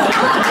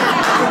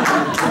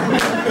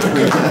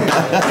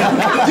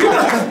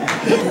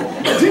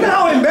 Do you know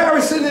how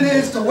embarrassing it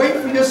is to wait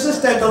for your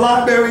sister at the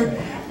library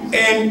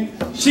and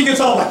she gets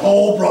all like,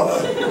 oh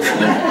brother.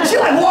 She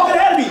like walking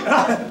ahead of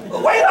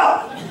me. Wait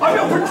up, I'm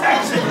your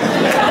protection.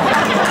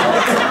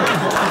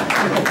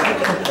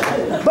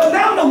 But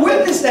now to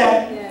witness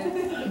that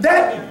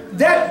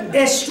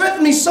has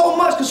strengthened me so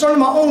much concerning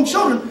my own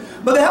children.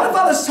 But the Heavenly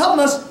Father is telling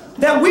us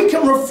that we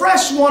can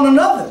refresh one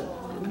another.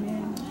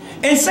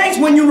 And saints,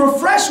 when you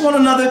refresh one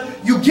another,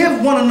 you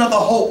give one another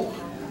hope.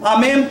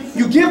 Amen.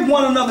 You give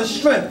one another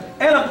strength.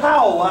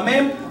 Anapauo.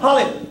 Amen.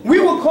 Hallelujah. We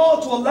were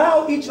called to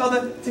allow each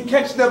other to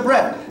catch their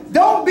breath.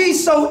 Don't be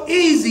so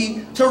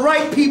easy to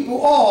write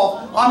people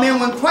off. Amen.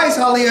 When Christ,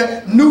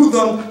 hallelujah, knew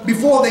them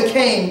before they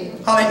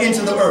came, hallelujah,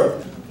 into the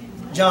earth.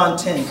 John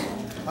 10.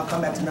 I'll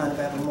come back to 9 if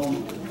I have a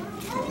moment.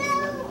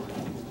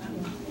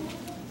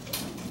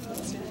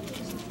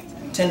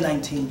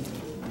 10:19.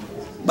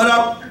 But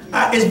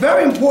it's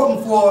very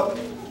important for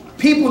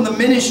people in the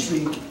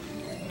ministry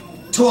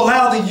to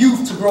allow the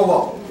youth to grow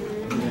up.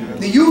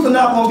 The youth are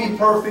not going to be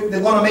perfect.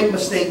 They're going to make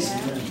mistakes.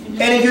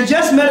 And if you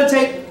just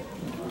meditate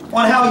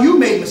on how you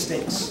made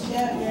mistakes,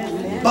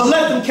 but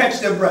let them catch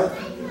their breath.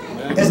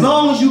 As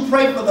long as you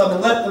pray for them and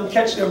let them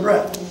catch their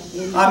breath.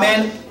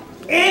 Amen.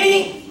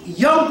 Any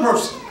young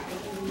person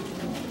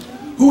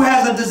who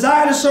has a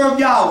desire to serve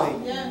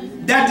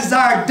Yahweh, that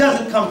desire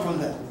doesn't come from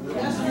them.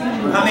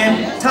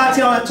 Amen.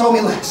 Tatiana told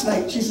me last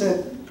night, she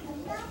said,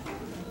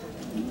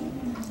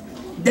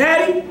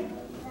 Daddy,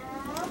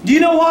 do you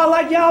know why I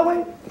like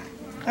Yahweh?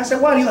 I said,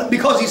 why do you like?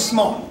 Because he's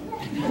smart.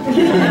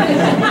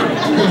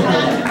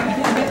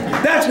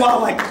 That's why I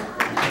like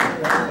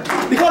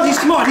him. Because he's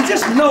smart. He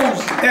just knows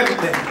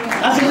everything.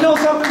 I said, you know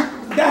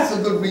something? That's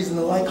a good reason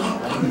to like him.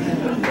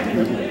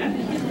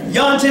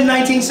 John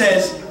 10:19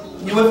 says,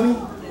 you with me?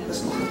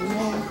 Let's go.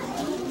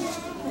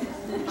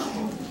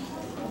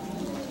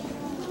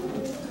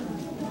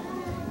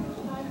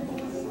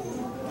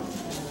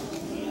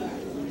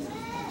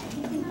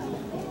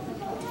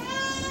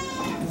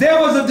 There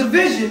was a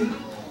division,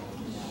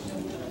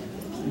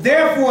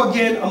 therefore,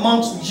 again,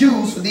 amongst the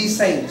Jews for these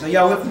sayings. Are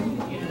y'all with me?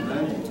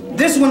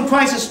 This is when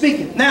Christ is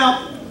speaking.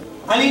 Now,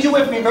 I need you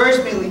with me very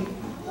speedily.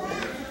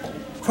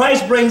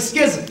 Christ brings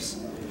schisms.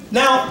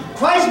 Now,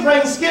 Christ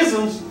brings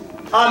schisms,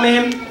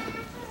 amen.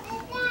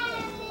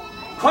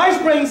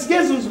 Christ brings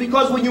schisms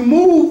because when you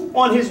move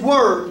on his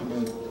word,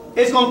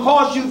 it's going to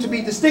cause you to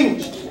be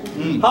distinguished.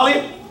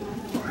 Hallelujah.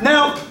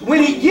 Now,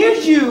 when he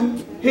gives you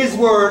his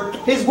word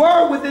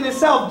within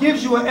itself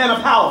gives you an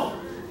Anapauo.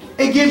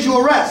 it gives you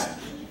a rest.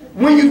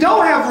 When you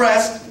don't have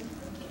rest,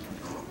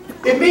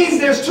 it means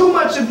there's too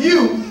much of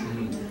you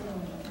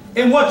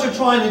in what you're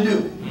trying to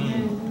do.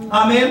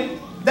 Amen.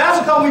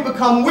 That's how we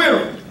become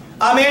weary.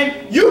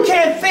 Amen. You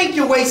can't think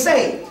your way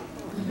saved.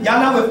 Y'all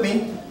not with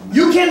me?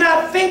 You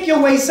cannot think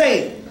your way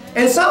saved.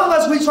 And some of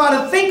us, we try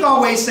to think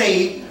our way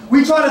saved.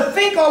 We try to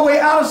think our way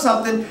out of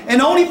something, and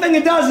the only thing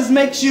it does is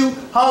makes you,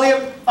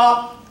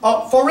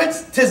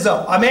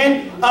 favoritism.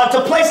 Amen.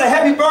 To place a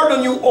heavy burden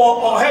on you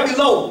or a heavy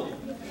load.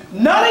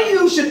 None of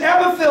you should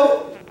ever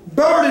feel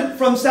burdened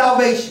from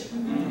salvation.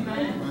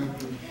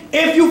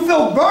 If you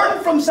feel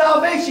burdened from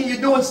salvation,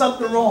 you're doing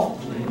something wrong.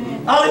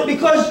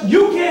 Because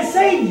you can't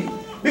save you.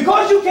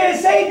 Because you can't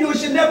save you, it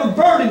should never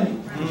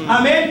burden you.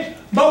 Amen.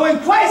 But when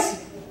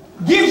Christ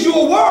gives you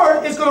a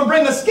word, it's going to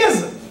bring a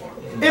schism.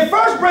 It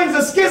first brings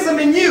a schism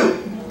in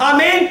you.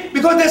 Amen.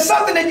 Because there's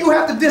something that you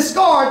have to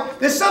discard.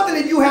 There's something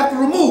that you have to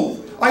remove.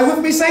 Are you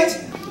with me, saints?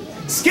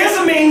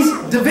 Schism means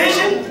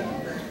division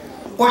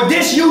or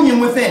disunion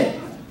within.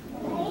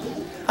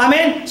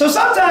 Amen. So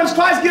sometimes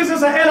Christ gives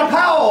us an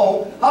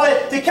Anapauo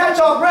to catch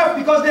our breath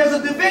because there's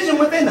a division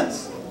within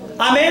us.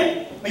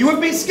 Amen. Are you with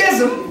me?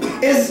 Schism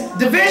is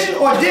division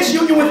or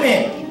disunion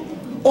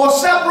within, or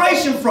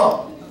separation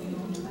from.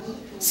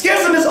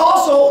 Schism is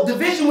also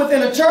division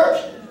within a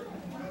church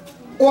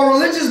or a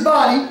religious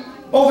body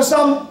over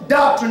some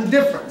doctrine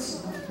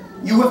difference.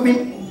 You with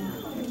me?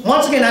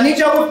 Once again, I need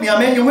y'all with me.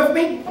 Amen. You with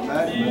me?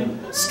 Amen.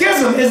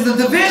 Schism is the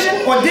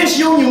division or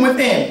disunion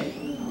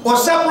within, or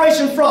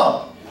separation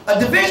from. A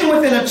division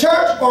within a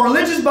church or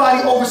religious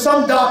body over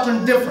some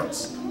doctrine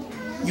difference.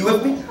 You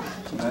with me?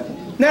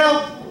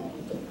 Now,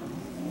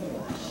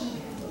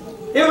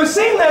 it would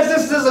seem as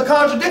this is a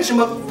contradiction,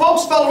 but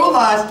folks fail to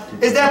realize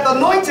is that the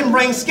anointing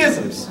brings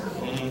schisms.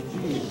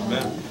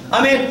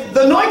 I mean,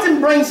 the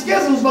anointing brings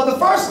schisms, but the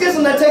first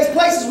schism that takes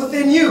place is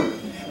within you.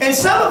 And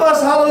some of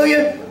us,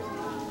 hallelujah,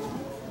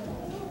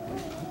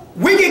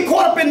 we get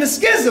caught up in the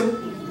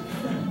schism,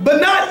 but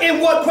not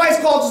in what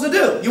Christ calls us to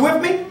do. You with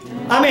me?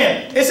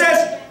 Amen. It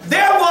says,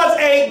 there was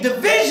a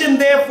division,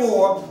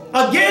 therefore,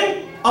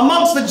 again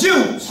amongst the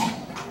Jews.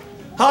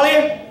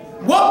 Hallelujah.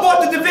 What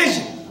brought the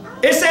division?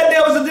 It said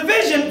there was a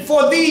division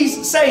for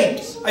these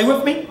sayings. Are you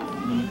with me?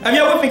 Are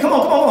you with me? Come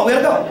on, come on, come on.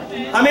 Let's go.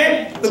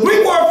 Amen. The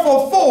Greek word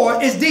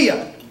for is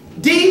dia.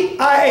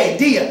 D-I-A.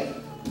 Dia.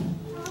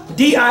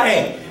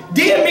 D-I-A.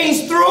 Dia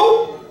means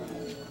through.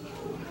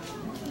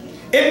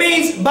 It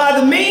means by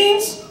the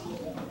means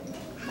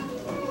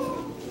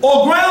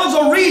or grounds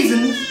or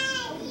reasons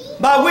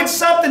by which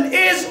something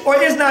is or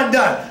is not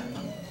done.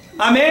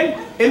 Amen.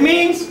 It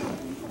means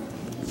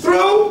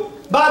through,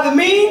 by the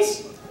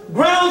means,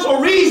 grounds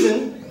or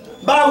reason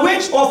by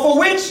which or for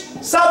which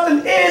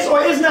something is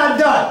or is not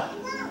done.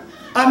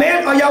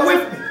 Amen. Are y'all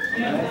with me?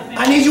 Yes.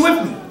 I need you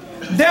with me.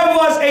 There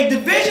was a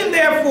division,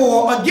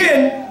 therefore,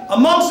 again,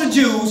 amongst the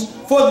Jews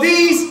for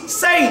these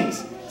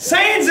sayings.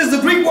 Sayings is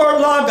the Greek word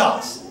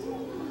logos.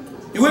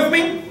 You with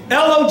me?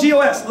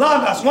 L-O-G-O-S.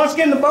 Logos. Once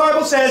again, the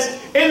Bible says,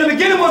 in the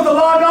beginning was the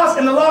Logos,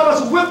 and the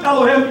Logos was with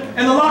Elohim,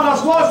 and the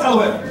Logos was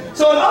Elohim.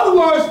 So in other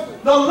words,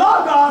 the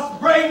Logos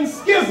brings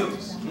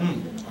schisms.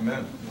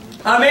 Amen.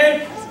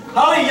 Amen.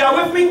 Hallelujah. Y'all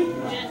with me?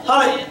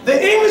 Hallelujah. The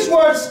English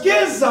word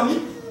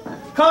schism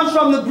comes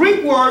from the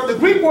Greek word. The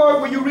Greek word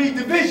when you read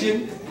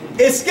division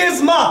is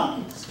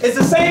schisma. It's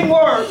the same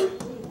word,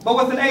 but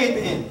with an A at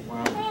the end.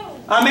 Wow.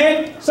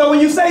 Amen. So when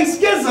you say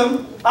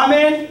schism,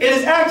 amen, it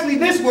is actually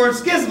this word,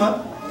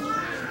 schisma,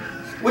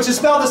 which is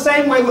spelled the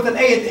same way with an A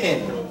at the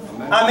end.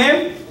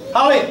 Amen.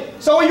 Hallelujah.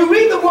 So when you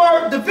read the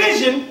word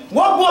division,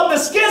 what brought the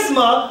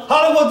schisma?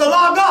 Hallelujah, was the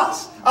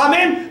Logos.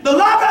 Amen. The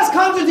Logos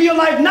comes into your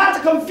life not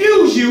to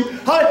confuse you,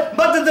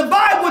 but to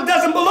divide what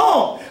doesn't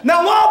belong.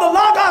 Now, while the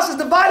Logos is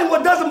dividing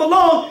what doesn't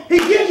belong, he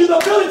gives you the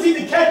ability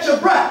to catch your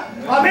breath.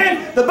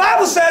 Amen. The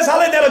Bible says,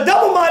 hallelujah, that a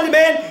double-minded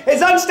man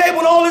is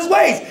unstable in all his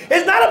ways.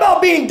 It's not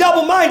about being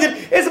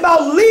double-minded. It's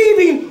about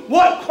leaving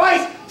what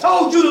Christ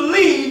told you to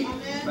leave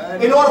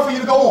in order for you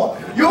to go on.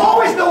 You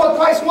always know what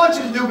Christ wants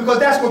you to do because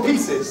that's where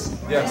peace is.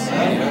 Yes.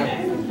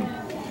 Amen.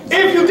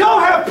 If you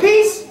don't have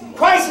peace,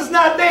 Christ is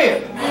not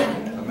there.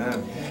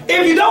 Amen.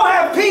 If you don't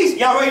have peace,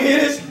 y'all ready to hear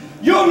this?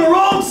 You're on the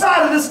wrong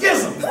side of the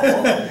schism.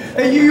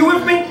 you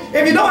with me?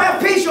 If you don't have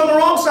peace, you're on the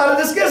wrong side of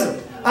the schism.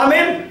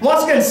 Amen.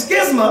 Once again,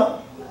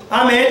 schisma,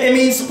 amen, it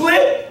means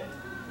split,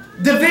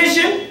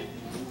 division.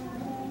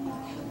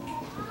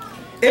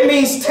 It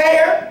means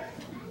tear,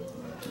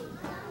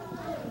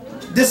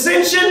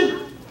 dissension.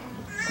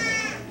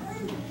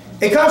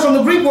 It comes from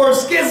the Greek word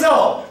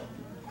schizo.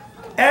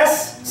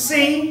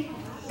 S-C-H-I-Z-O.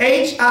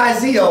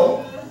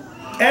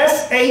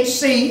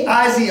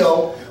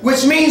 S-H-C-I-Z-O,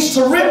 which means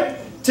to rip,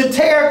 to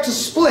tear, to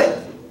split.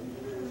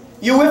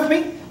 You with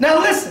me? Now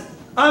listen,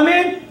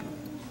 amen.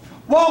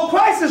 While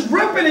Christ is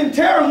ripping and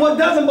tearing what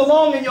doesn't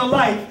belong in your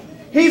life,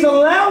 he's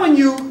allowing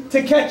you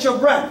to catch your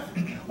breath.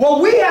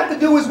 What we have to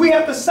do is we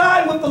have to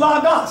side with the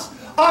Logos.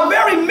 Our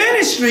very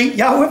ministry,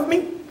 y'all with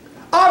me?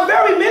 Our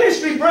very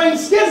ministry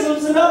brings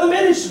schisms in other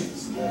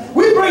ministries.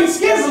 We bring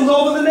schisms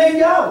over the name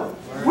Yahweh.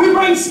 We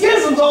bring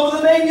schisms over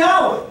the name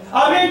Yahweh.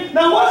 I mean,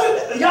 now what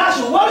is it,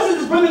 Yahshua, what is it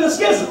that's bringing the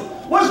schism?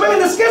 What's bringing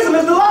the schism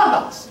is the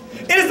Logos.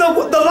 It is the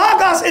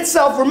Logos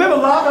itself. Remember,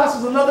 Logos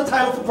is another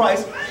title for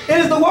Christ. It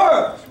is the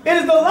Word. It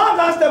is the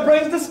Logos that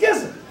brings the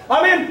schism.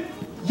 I mean,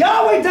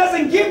 Yahweh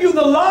doesn't give you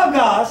the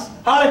Logos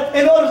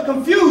in order to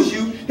confuse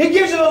you. He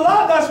gives you the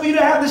Logos for you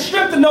to have the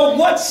strength to know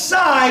what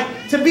side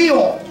to be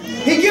on.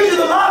 He gives you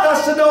the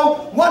Logos to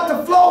know what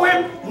to flow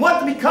in, what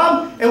to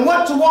become, and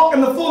what to walk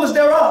in the fullness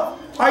thereof.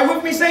 Are you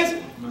with me, saints?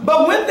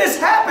 But when this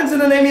happens in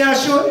the name of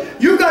Yahshua,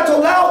 you've got to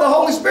allow the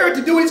Holy Spirit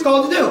to do what He's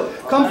called to do.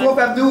 Come forth,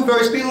 Abdul,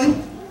 very speedily.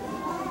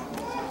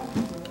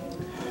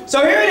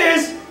 So here it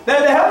is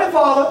that the Heavenly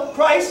Father,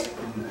 Christ,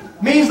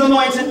 means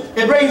anointed.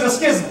 It brings a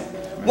schism.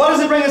 What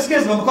does it bring a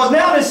schism? Because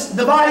now it's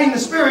dividing the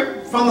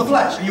spirit from the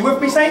flesh. Are you with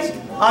me, saints?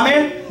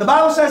 Amen. The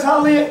Bible says,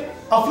 hallelujah,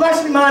 a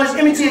fleshly mind is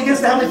enmity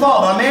against the Heavenly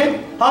Father.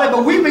 Amen. Hallelujah.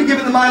 But we've been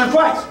given the mind of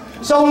Christ.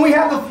 So when we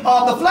have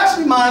the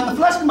fleshly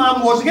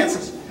mind wars against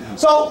us.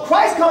 So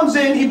Christ comes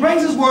in, He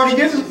brings His word, He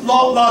gives His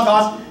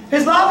Logos.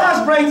 His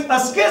Logos brings a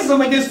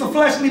schism against the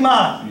fleshly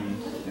mind.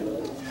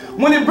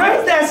 When it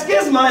brings that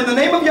schisma in the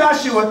name of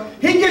Yahshua,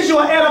 He gives you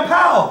an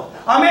Anapauo.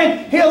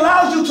 Amen. He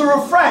allows you to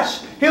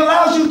refresh. He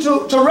allows you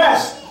to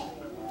rest.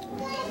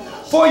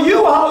 For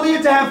you,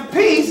 hallelujah, to have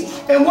peace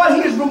in what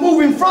He is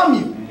removing from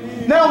you.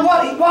 Now,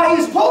 while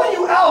He's pulling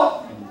you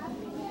out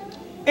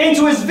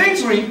into His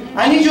victory,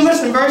 I need you to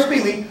listen very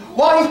speedily.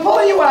 While He's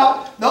pulling you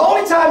out, the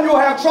only time you'll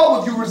have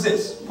trouble if you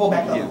resist. Pull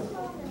back up. Yeah.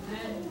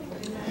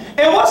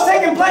 And what's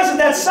taking place is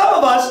that some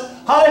of us,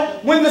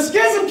 when the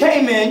schism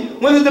came in,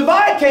 when the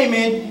divide came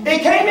in,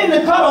 it came in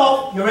to cut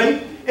off, you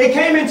ready? It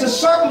came in to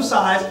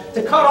circumcise,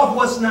 to cut off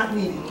what's not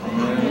needed.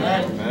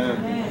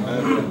 Amen.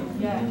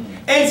 Amen.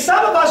 And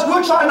some of us,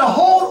 we're trying to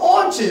hold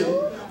on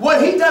to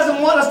what He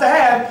doesn't want us to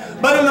have,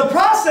 but in the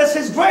process,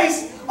 His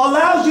grace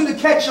allows you to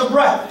catch your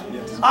breath.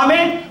 Yes.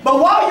 Amen. But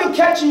while you're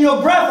catching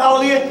your breath,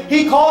 hallelujah,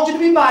 He called you to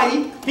be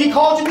mighty. He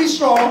called you to be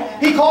strong.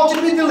 He called you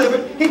to be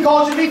delivered. He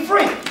called you to be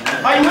free.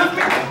 Are you with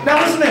me? Now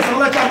listen to this. I'm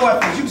going to let y'all go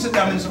after this. You can sit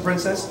down, Minister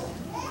Princess.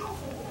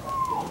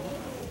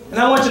 And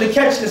I want you to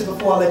catch this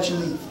before I let you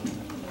leave.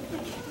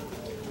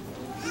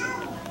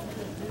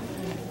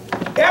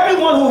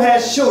 Everyone who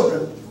has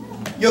children,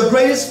 your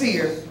greatest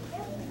fear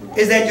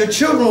is that your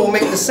children will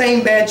make the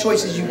same bad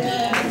choices you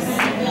did.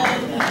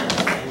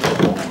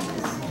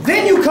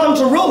 Then you come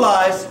to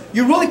realize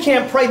you really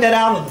can't pray that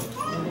out of them.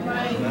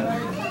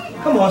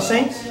 Come on,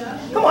 saints.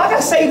 Come on, I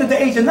got saved at the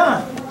age of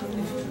 9.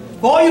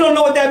 For all you don't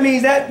know what that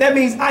means, that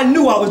means I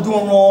knew I was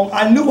doing wrong,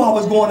 I knew I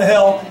was going to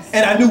hell,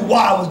 and I knew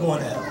why I was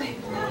going to hell.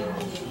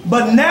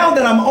 But now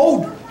that I'm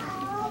older,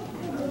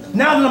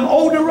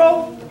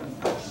 Ro,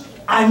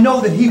 I know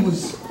that He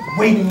was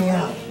waiting me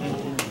out.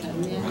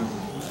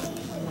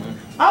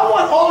 I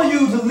want all of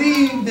you to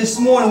leave this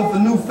morning with a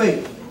new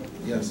faith.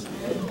 Yes.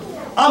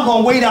 I'm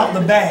going to wait out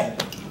the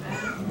bad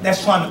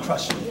that's trying to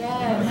crush you.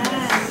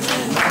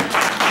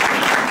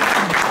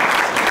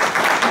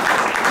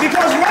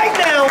 Because right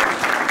now,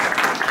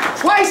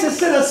 Christ has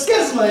sent a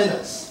schisma in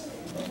us.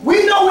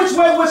 We know which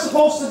way we're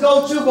supposed to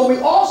go to, but we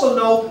also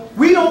know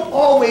we don't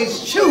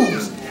always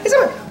choose.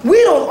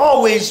 We don't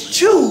always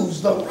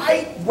choose the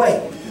right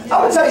way. I'm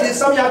going to tell you this.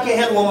 Some of y'all can't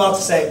handle what I'm about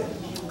to say.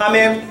 I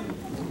mean,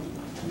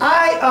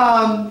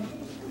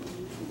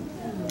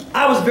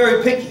 I was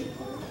very picky.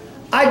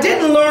 I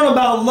didn't learn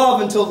about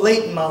love until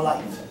late in my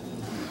life.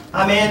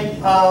 I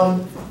mean,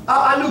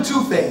 I knew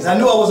two things. I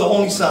knew I was the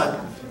only son.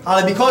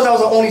 Because I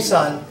was the only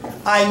son,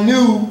 I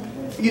knew,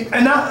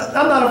 and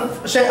I'm not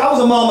ashamed, I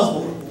was a mama's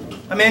boy.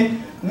 I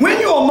mean,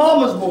 when you're a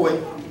mama's boy,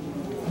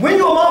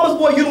 you don't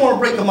want to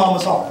break your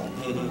mama's heart.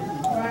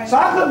 So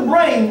I couldn't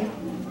bring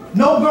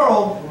no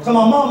girl to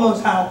my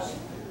mama's house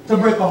to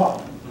break her heart.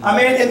 I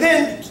mean, and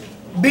then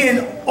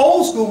being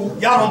old school,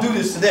 y'all don't do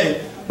this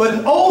today, but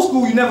in old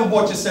school, you never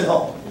brought your sin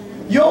home.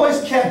 You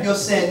always kept your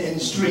sin in the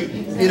street.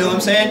 You know what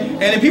I'm saying?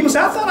 And then people say,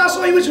 I thought I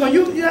saw you with you.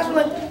 You that's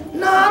like,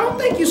 no, I don't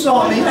think you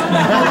saw me.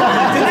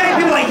 Today,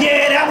 people are like,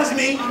 yeah, that was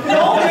me. You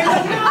know, like,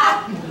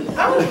 I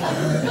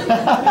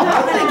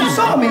don't think you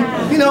saw me.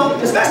 You know,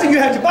 especially if you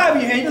had your Bible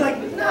in your hand, you're like,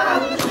 nah.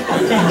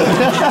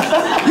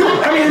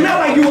 I mean, it's not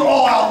like you were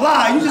all out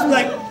loud. You just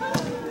like,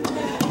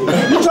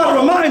 you try to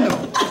remind them.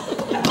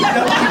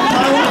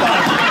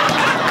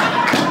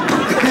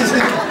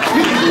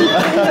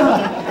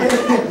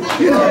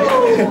 You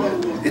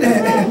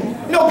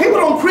know, people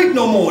don't creep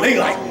no more. They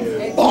like,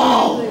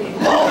 oh.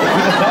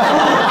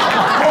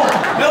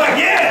 They're like,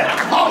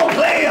 yeah, I'm a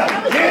player.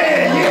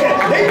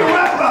 Yeah. They can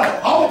rap about it.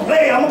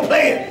 I'm a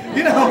player.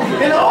 You know,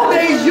 in the old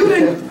days, you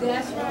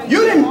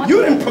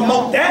didn't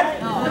promote that.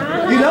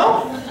 You know.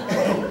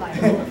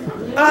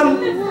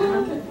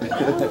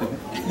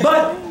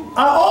 But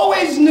I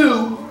always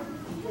knew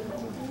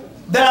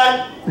that I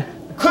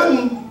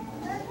couldn't.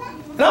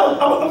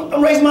 And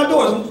I'm raising my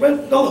daughters.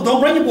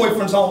 Don't bring your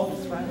boyfriends home.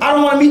 I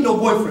don't want to meet no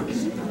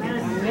boyfriends.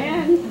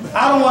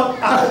 I don't want.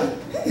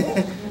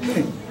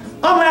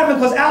 I'm laughing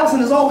because Allison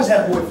has always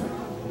had a boyfriend.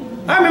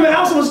 I remember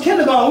Allison was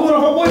kindergarten. We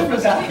went on her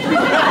boyfriend's house.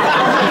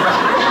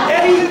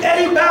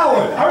 Eddie Bauer.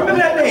 Joy. I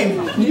remember that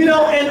name. You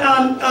know,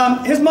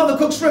 and his mother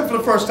cooked shrimp for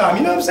the first time.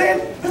 You know what I'm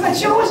saying? I was like,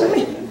 Joe, isn't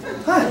me?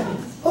 Huh?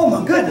 Oh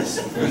my goodness.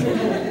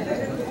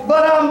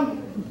 But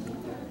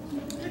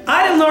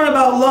I didn't learn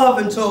about love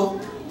until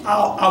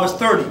I was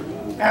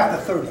 30,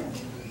 after 30.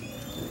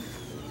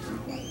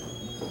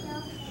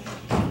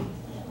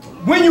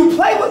 When you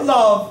play with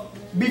love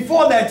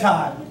before that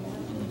time,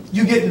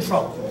 you get in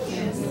trouble.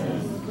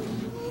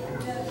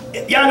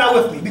 Y'all not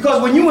with me?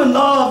 Because when you're in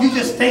love, you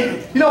just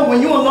think, you know,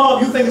 when you're in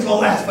love, you think it's going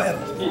to last forever.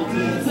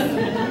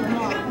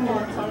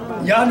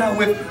 Y'all not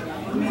with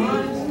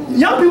me?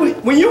 Young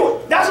people, when you,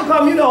 that's what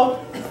come, you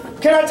know,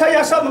 can I tell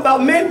y'all something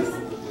about men?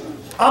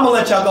 I'm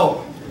going to let y'all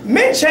go.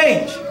 Men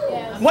change.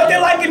 What they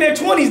like in their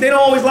 20s, they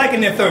don't always like in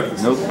their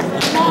 30s. Nope.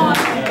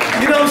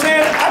 You know what I'm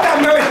saying? I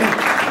got married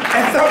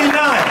at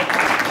 39.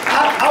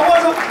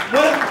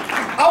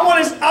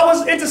 I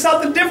was into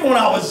something different when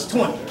I was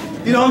 20.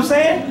 You know what I'm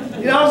saying?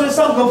 You know, I was into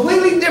something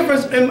completely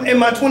different in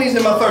my 20s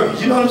and my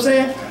 30s. You know what I'm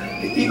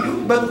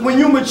saying? But when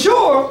you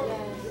mature,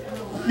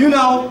 you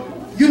know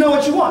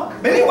what you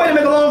want. But anyway, to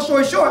make a long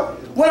story short,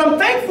 what I'm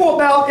thankful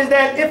about is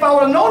that if I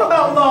would have known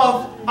about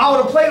love, I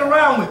would have played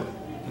around with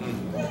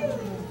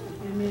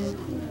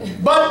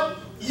it. But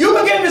you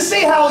begin to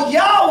see how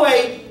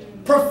Yahweh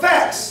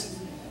perfects.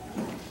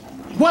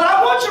 What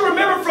I want you to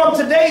remember from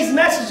today's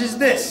message is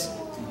this.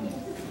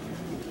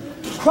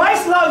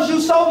 Christ loves you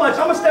so much.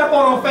 I'm going to step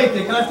on faith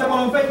there. Can I step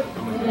on faith?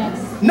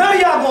 Yes. None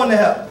of y'all going to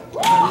hell.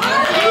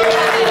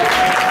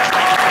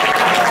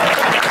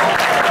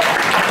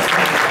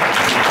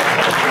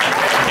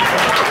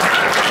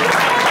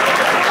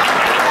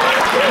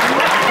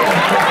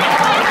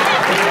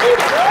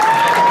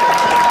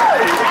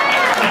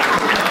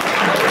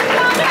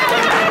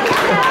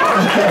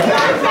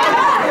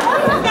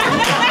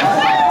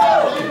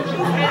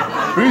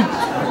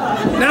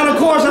 Now, of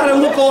course, I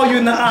didn't look all you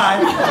in the eye.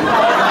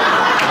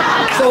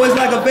 So it's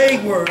like a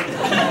vague word.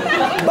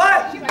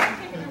 But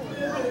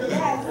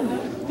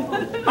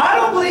I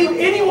don't believe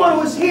anyone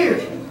who's here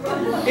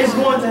is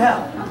going to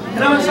hell.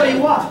 And I'm going to tell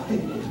you why.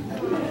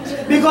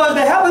 Because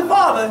the Heavenly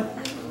Father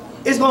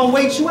is going to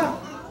wait you out.